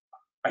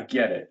I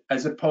get it.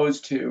 As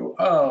opposed to,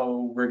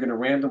 oh, we're going to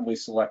randomly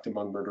select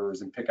among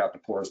murderers and pick out the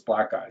poorest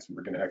black guys and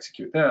we're going to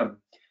execute them.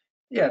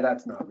 Yeah,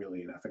 that's not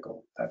really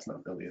unethical. That's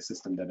not really a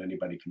system that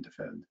anybody can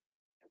defend.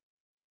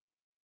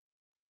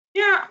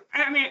 Yeah,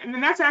 I mean,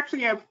 and that's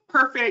actually a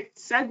perfect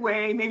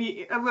segue,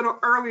 maybe a little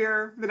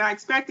earlier than I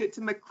expected,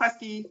 to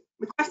McCleskey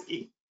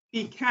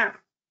v. Kemp.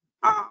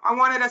 I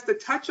wanted us to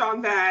touch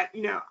on that.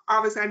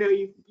 Obviously, I know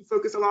you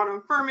focus a lot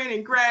on Furman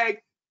and Gregg,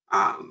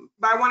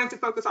 but I wanted to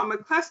focus on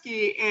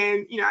McCleskey.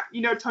 And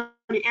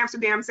Tony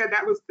Amsterdam said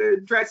that was the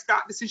Dred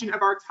Scott decision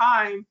of our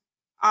time.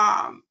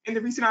 And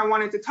the reason I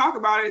wanted to talk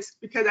about it is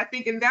because I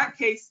think in that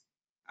case,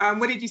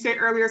 what did you say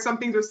earlier? Some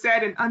things were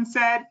said and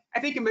unsaid.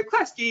 I think in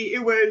McCleskey, it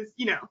was,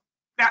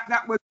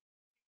 that was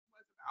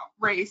about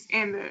race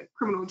and the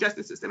criminal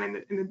justice system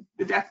and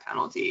the death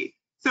penalty.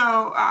 So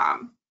I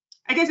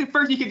guess at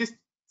first you could just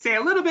say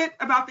a little bit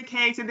about the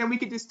case, and then we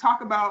could just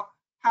talk about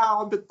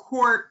how the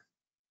court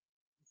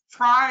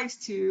tries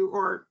to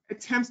or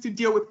attempts to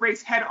deal with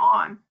race head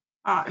on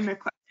in the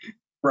class.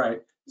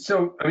 Right.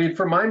 So, I mean,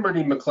 for my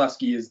money,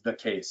 McCluskey is the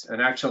case.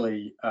 And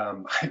actually,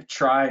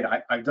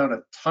 I've done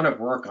a ton of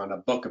work on a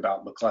book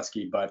about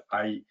McCluskey, but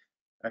I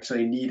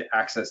actually need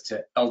access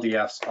to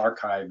LDF's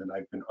archive, and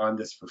I've been on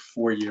this for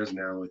 4 years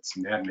now. It's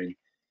maddening.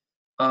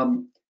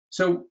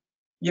 So,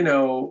 you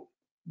know,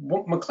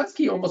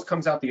 McCluskey almost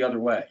comes out the other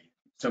way.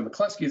 So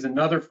McCluskey is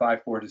another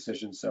 5-4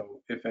 decision.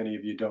 So if any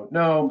of you don't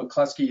know,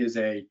 McCluskey is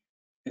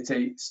it's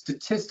a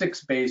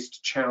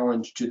statistics-based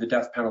challenge to the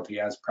death penalty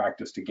as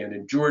practiced again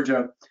in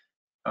Georgia.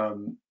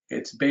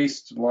 It's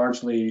based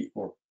largely,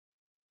 or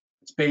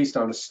it's based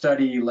on a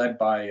study led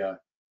by a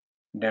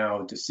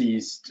now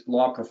deceased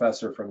law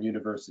professor from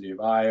University of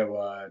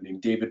Iowa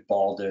named David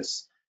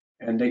Baldus,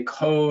 and they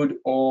code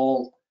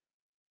all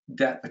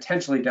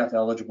potentially death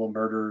eligible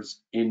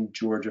murders in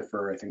Georgia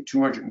for, I think,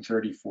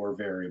 234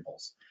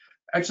 variables.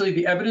 Actually,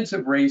 the evidence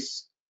of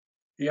race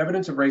in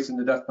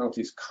the death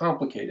penalty is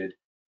complicated.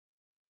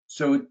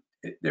 So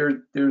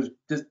the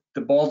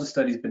Baldus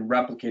study has been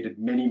replicated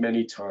many,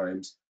 many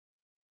times.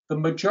 The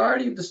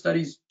majority of the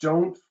studies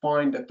don't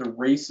find that the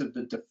race of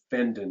the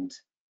defendant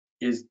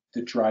is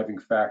the driving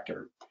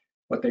factor.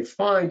 What they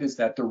find is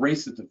that the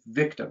race of the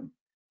victim,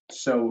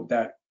 so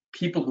that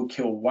people who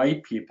kill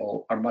white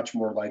people are much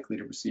more likely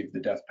to receive the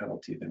death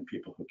penalty than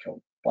people who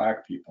kill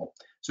black people.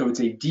 So it's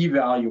a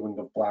devaluing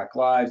of black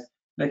lives.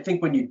 And I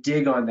think when you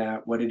dig on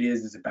that, what it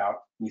is about,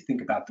 when you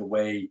think about the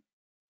way,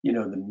 you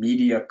know, the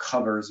media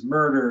covers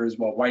murders,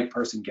 well, white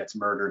person gets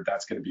murdered,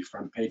 that's going to be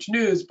front page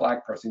news,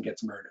 black person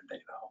gets murdered, you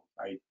know,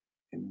 right?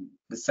 In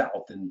the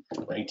South in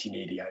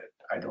 1980,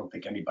 I don't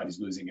think anybody's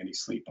losing any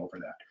sleep over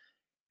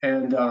that.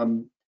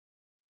 And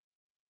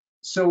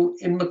so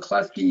in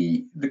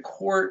McCluskey, the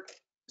court,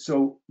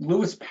 so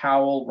Lewis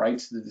Powell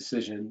writes the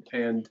decision,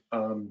 and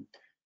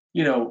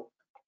you know,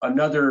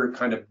 another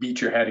kind of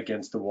beat your head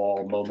against the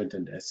wall moment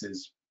in this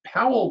is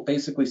Powell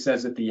basically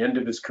says at the end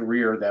of his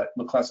career that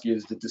McCluskey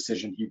is the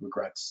decision he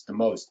regrets the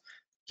most.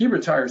 He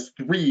retires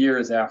 3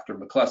 years after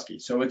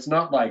McCluskey, so it's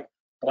not like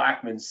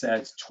Blackmun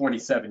says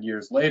 27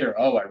 years later,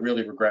 oh, I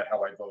really regret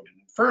how I voted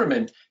in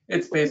Furman.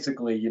 It's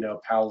basically, you know,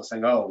 Powell is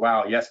saying, oh,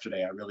 wow,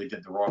 yesterday I really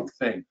did the wrong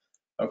thing.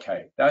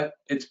 Okay,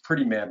 it's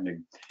pretty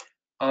maddening.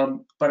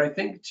 But I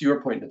think to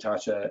your point,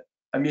 Natasha,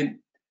 I mean,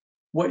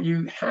 what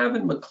you have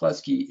in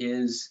McCluskey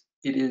is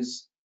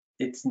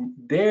it's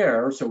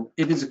there, so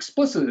it is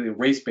explicitly a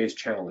race-based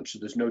challenge, so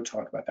there's no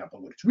talk about that,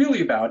 but what it's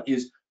really about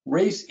is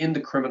race in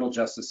the criminal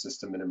justice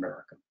system in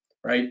America,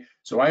 right?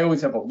 So I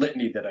always have a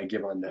litany that I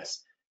give on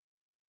this.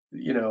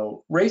 You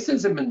know,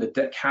 racism in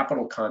the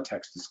capital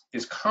context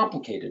is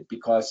complicated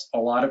because a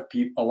lot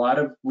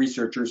of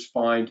researchers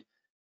find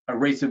a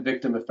race of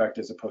victim effect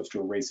as opposed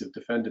to a race of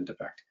defendant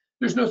effect.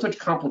 There's no such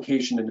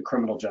complication in the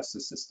criminal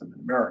justice system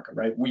in America,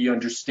 right? We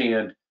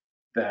understand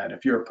that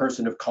if you're a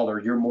person of color,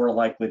 you're more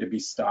likely to be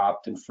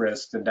stopped and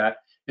frisked, and that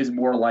is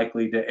more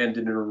likely to end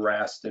in an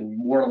arrest and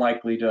more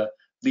likely to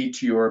lead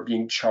to your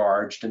being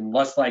charged and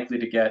less likely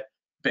to get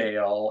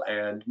bail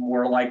and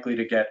more likely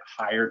to get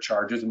higher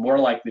charges and more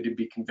likely to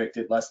be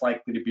convicted, less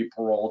likely to be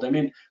paroled. I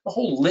mean, the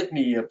whole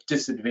litany of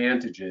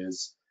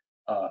disadvantages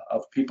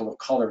of people of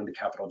color in the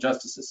capital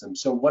justice system.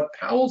 So what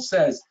Powell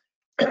says,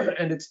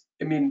 and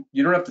I mean,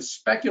 you don't have to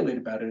speculate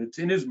about it. It's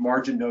in his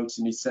margin notes,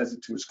 and he says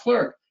it to his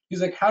clerk.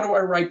 He's like, how do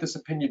I write this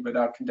opinion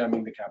without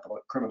condemning the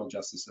criminal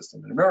justice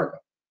system in America?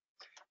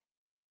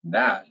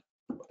 That,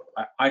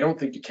 I don't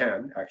think you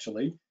can,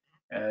 actually.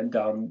 And,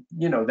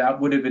 you know, that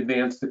would have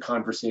advanced the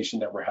conversation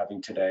that we're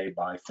having today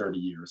by 30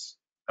 years.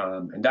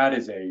 And that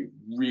is a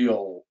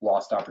real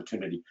lost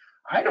opportunity.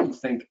 I don't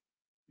think,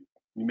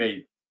 you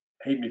may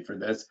hate me for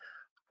this,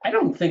 I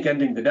don't think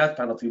ending the death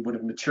penalty would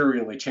have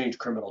materially changed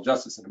criminal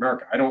justice in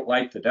America. I don't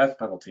like the death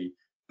penalty,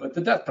 but the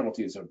death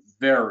penalty is a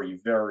very,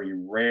 very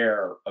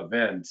rare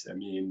event. I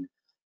mean,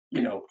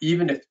 you know,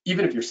 even if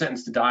you're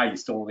sentenced to die, you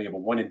still only have a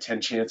 1 in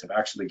 10 chance of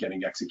actually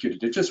getting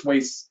executed. It just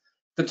wastes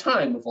the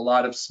time of a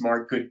lot of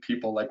smart, good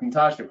people like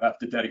Natasha who have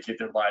to dedicate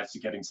their lives to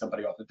getting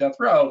somebody off the death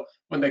row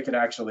when they could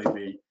actually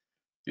be,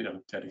 you know,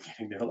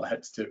 dedicating their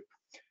lives to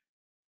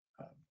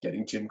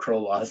getting Jim Crow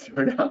laws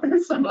turned out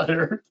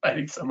or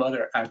fighting some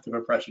other act of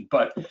oppression.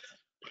 But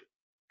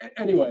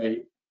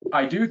anyway,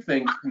 I do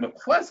think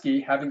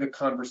McCluskey having a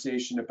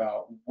conversation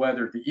about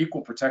whether the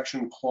Equal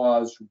Protection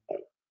Clause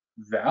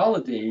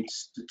validates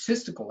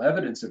statistical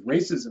evidence of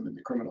racism in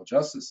the criminal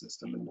justice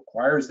system and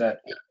requires that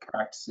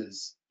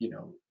practices, you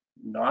know,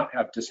 not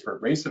have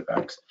disparate race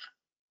effects,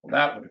 well,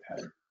 that would have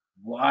had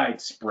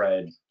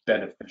widespread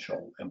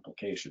beneficial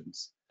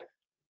implications.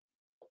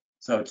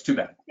 So it's too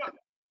bad.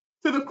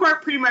 So the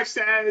court pretty much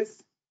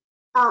says,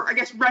 or I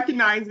guess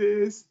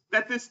recognizes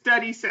that this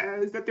study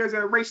says that there's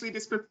a racially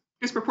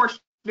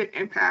disproportionate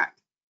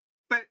impact,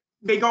 but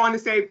they go on to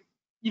say,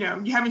 you know,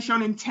 you haven't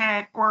shown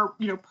intent or,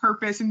 you know,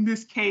 purpose in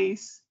this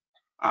case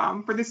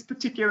for this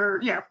particular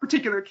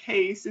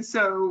case, and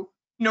so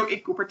no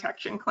equal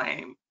protection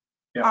claim.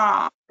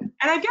 Yeah. And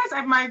I guess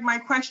my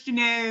question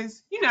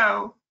is, you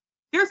know,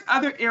 there's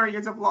other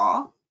areas of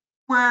law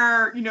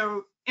where,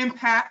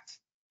 impact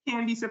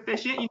can be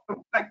sufficient,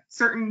 like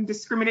certain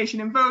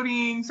discrimination in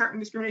voting, certain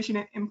discrimination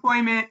in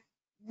employment.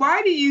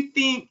 Why do you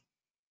think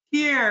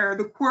here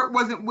the court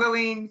wasn't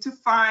willing to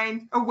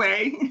find a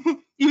way,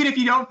 even if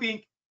you don't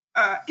think,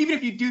 even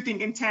if you do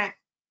think intent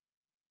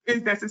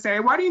is necessary?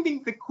 Why do you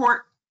think the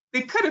court,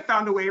 they could have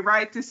found a way,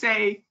 right, to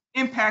say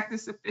impact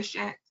is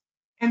sufficient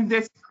in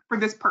this for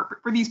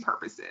these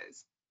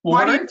purposes?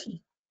 Well,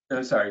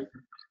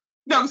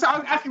 No, so I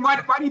was asking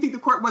why do you think the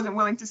court wasn't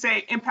willing to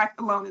say impact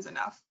alone is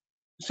enough?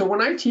 So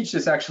when I teach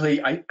this,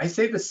 actually, I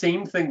say the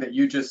same thing that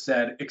you just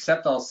said,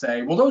 except I'll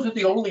say, well, those are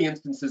the only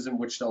instances in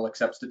which they'll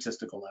accept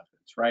statistical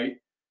evidence, right?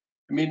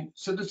 I mean,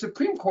 so the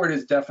Supreme Court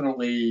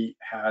definitely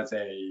has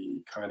a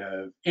kind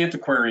of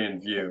antiquarian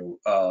view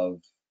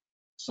of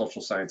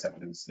social science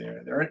evidence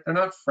there. They're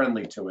not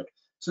friendly to it.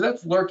 So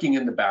that's lurking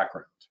in the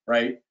background,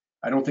 right?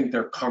 I don't think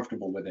they're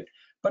comfortable with it.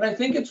 But I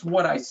think it's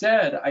what I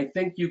said. I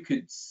think you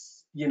could,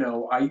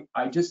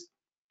 I just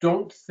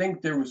don't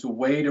think there was a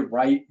way to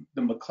write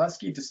the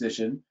McCluskey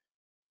decision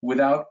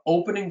without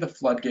opening the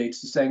floodgates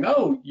to saying,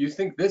 oh, you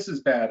think this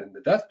is bad in the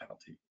death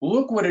penalty. Well,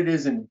 look what it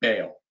is in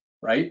bail,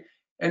 right?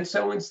 And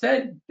so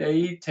instead,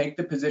 they take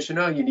the position,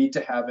 oh, you need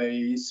to have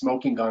a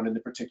smoking gun in the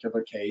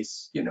particular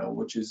case,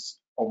 which is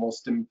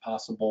almost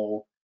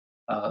impossible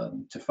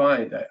to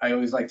find. I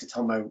always like to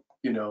tell my,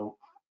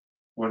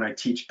 when I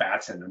teach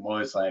Batson, I'm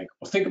always like,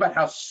 well, think about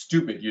how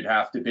stupid you'd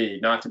have to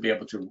be not to be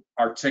able to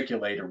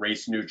articulate a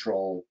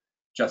race-neutral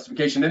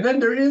justification. And then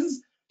there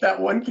is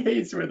that one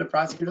case where the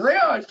prosecutor's like,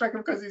 oh, I struck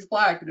him because he's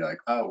black. And you're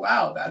like, oh,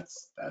 wow,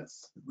 that's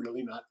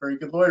really not very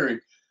good lawyering.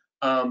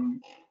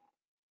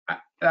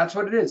 That's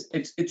what it is.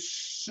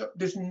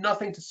 There's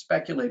nothing to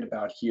speculate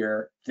about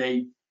here.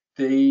 They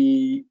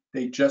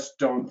just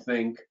don't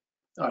think,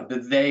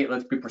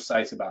 let's be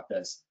precise about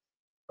this.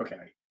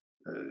 Okay.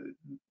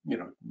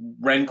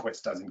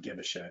 Rehnquist doesn't give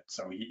a shit,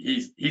 so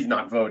he's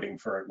not voting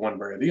for it one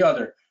way or the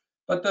other.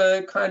 But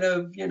the kind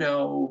of,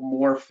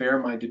 more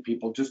fair-minded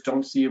people just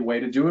don't see a way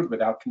to do it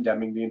without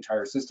condemning the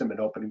entire system and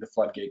opening the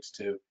floodgates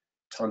to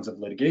tons of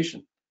litigation,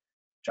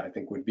 which I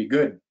think would be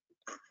good.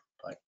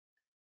 But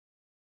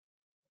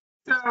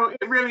so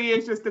it really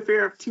is just the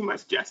fear of too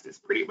much justice,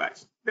 pretty much.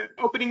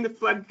 Opening the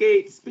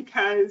floodgates,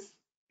 because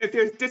if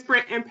there's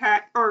disparate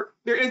impact, or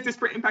there is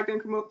disparate impact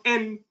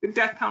in the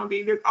death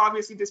penalty, there's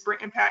obviously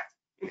disparate impact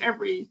in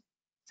every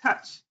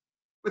touch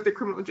with the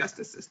criminal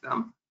justice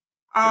system.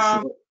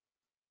 Sure.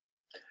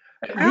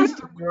 At least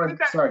if you're on,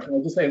 sorry, can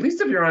I just say, at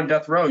least if you're on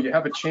death row, you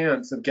have a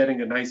chance of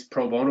getting a nice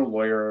pro bono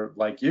lawyer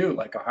like you,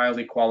 like a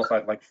highly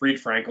qualified, like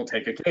Fried Frank will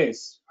take a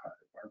case.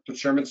 Or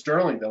Sherman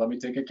Sterling, they'll let me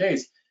take a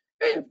case.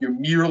 And if you're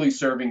merely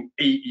serving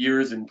 8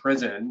 years in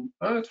prison,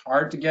 it's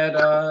hard to get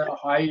a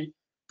high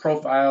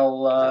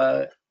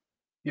profile,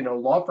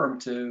 law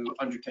firm to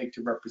undertake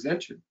to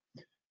represent you.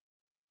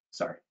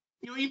 Sorry.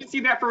 You'll even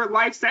see that for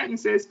life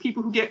sentences,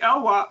 people who get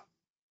LWOP,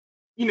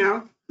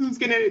 who's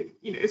gonna,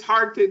 it's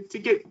hard to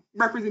get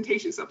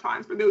representation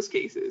sometimes for those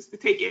cases, to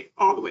take it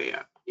all the way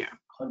up. Yeah.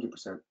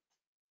 100%.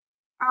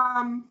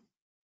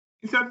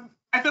 So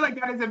I feel like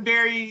that is a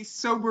very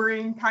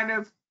sobering kind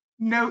of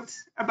note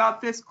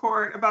about this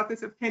court, about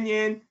this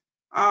opinion,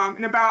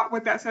 and about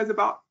what that says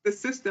about the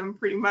system,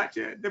 pretty much.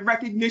 The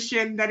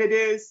recognition that it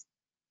is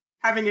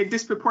having a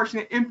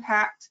disproportionate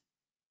impact,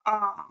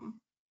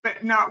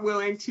 but not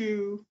willing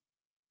to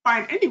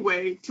find any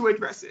way to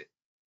address it.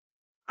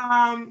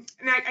 And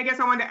I guess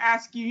I wanted to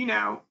ask you,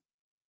 what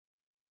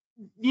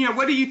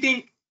do you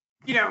think,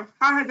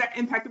 how has that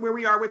impacted where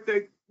we are with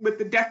the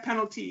death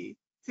penalty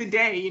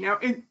today?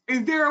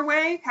 Is there a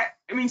way?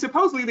 I mean,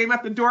 supposedly they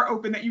left the door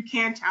open that you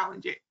can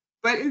challenge it,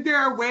 but is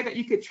there a way that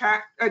you could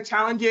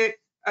challenge it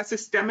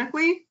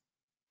systemically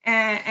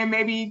and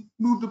maybe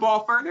move the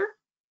ball further?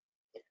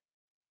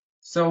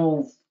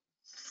 So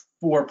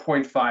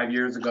 4.5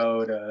 years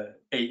ago to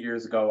 8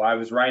 years ago, I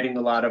was writing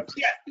a lot of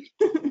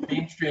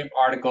mainstream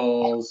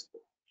articles,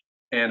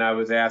 and I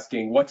was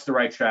asking, what's the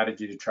right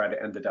strategy to try to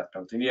end the death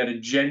penalty? And you had a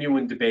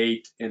genuine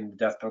debate in the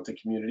death penalty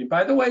community.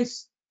 By the way,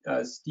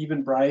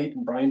 Stephen Bright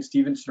and Brian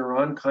Stevenson are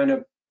on kind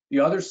of the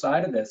other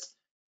side of this.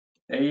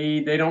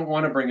 They don't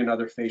want to bring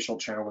another facial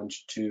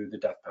challenge to the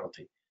death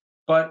penalty.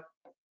 But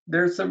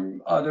there's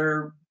some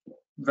other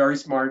very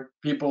smart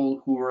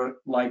people who are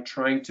like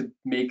trying to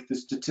make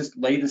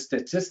lay the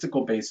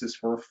statistical basis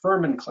for a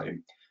Furman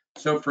claim.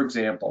 So for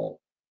example,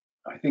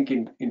 I think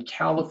in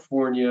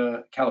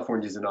California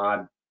is an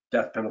odd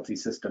death penalty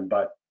system,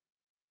 but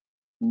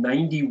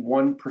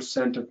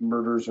 91% of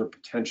murders are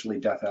potentially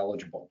death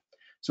eligible.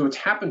 So it's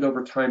happened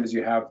over time as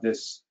you have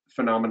this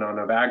phenomenon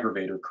of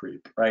aggravator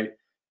creep, right?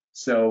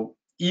 So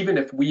even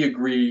if we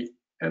agree,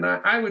 and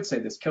I would say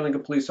this, killing a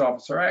police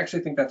officer, I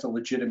actually think that's a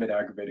legitimate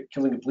aggravator.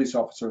 Killing a police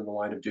officer in the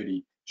line of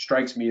duty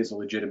strikes me as a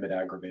legitimate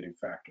aggravating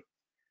factor.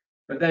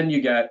 But then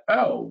you get,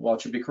 oh, well,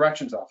 it should be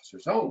corrections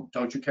officers. Oh,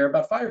 don't you care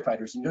about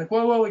firefighters? And you're like,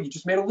 whoa, you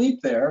just made a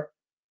leap there.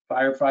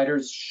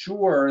 Firefighters,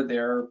 sure,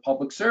 they're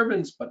public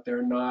servants, but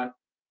they're not,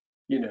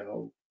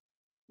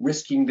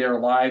 risking their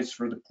lives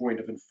for the point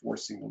of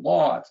enforcing the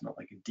law. It's not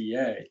like a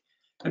DA.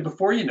 And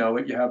before you know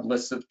it, you have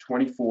lists of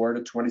 24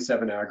 to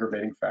 27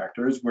 aggravating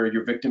factors where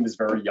your victim is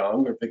very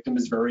young or victim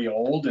is very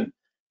old, and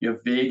you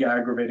have vague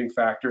aggravating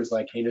factors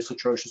like heinous,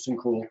 atrocious, and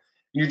cruel.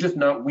 You're just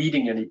not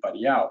weeding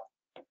anybody out.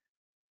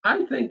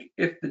 I think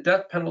if the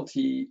death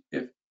penalty,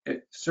 if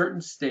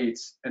certain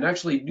states, and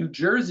actually New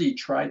Jersey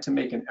tried to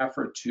make an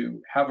effort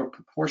to have a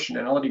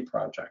proportionality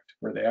project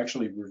where they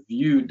actually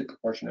reviewed the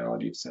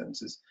proportionality of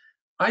sentences,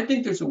 I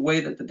think there's a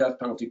way that the death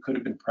penalty could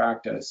have been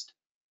practiced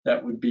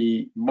that would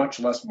be much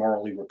less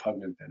morally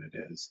repugnant than it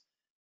is.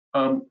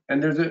 And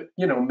there's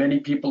many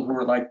people who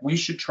are like, we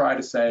should try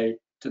to say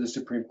to the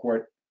Supreme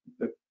Court,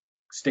 the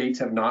states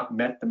have not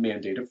met the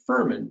mandate of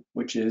Furman,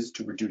 which is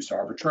to reduce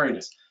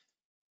arbitrariness.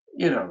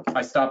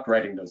 I stopped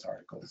writing those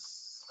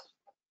articles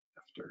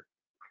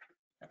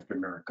after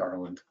Merrick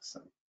Garland. So.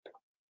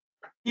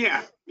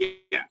 Yeah,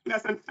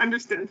 that's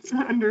understood.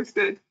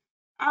 Understood.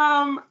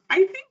 I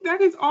think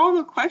that is all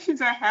the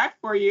questions I had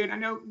for you. And I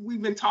know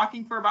we've been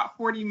talking for about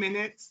 40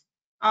 minutes.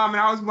 And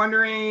I was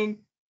wondering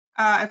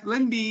if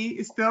Lindy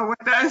is still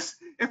with us,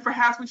 if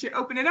perhaps we should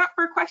open it up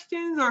for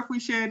questions, or if we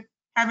should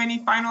have any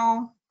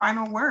final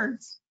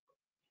words.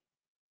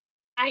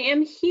 I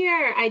am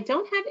here. I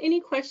don't have any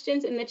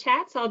questions in the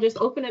chat, so I'll just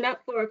open it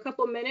up for a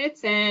couple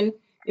minutes. And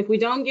if we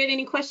don't get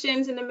any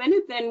questions in a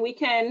minute, then we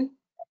can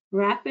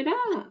wrap it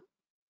up.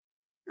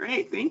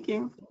 Great, thank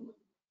you.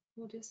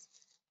 We'll just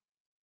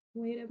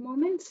wait a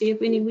moment, see if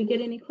we get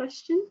any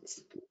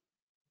questions.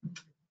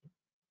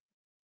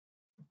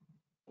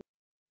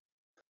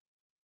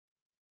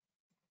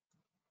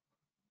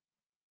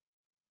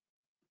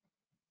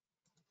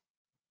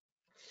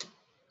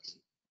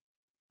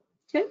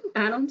 Okay,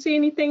 I don't see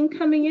anything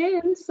coming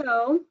in.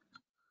 So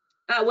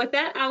with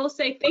that, I will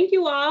say thank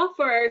you all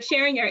for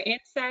sharing your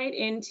insight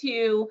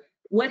into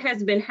what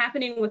has been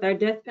happening with our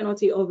death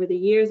penalty over the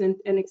years, and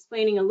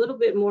explaining a little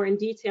bit more in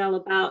detail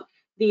about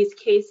these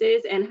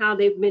cases and how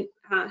they've been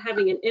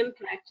having an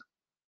impact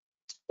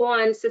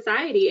on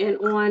society and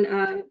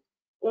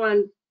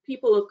on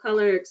people of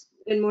color,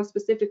 and more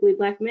specifically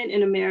Black men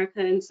in America.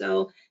 And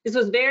so this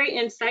was very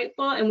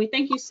insightful, and we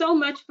thank you so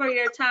much for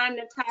your time,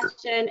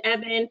 Natasha and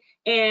Evan,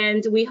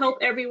 and we hope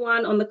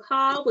everyone on the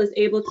call was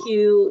able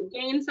to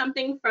gain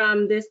something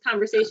from this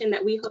conversation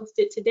that we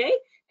hosted today,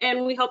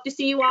 and we hope to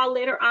see you all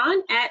later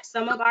on at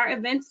some of our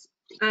events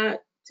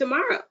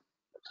tomorrow.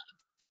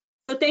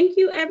 So thank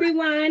you,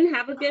 everyone.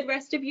 Have a good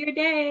rest of your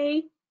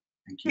day.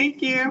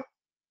 Thank you.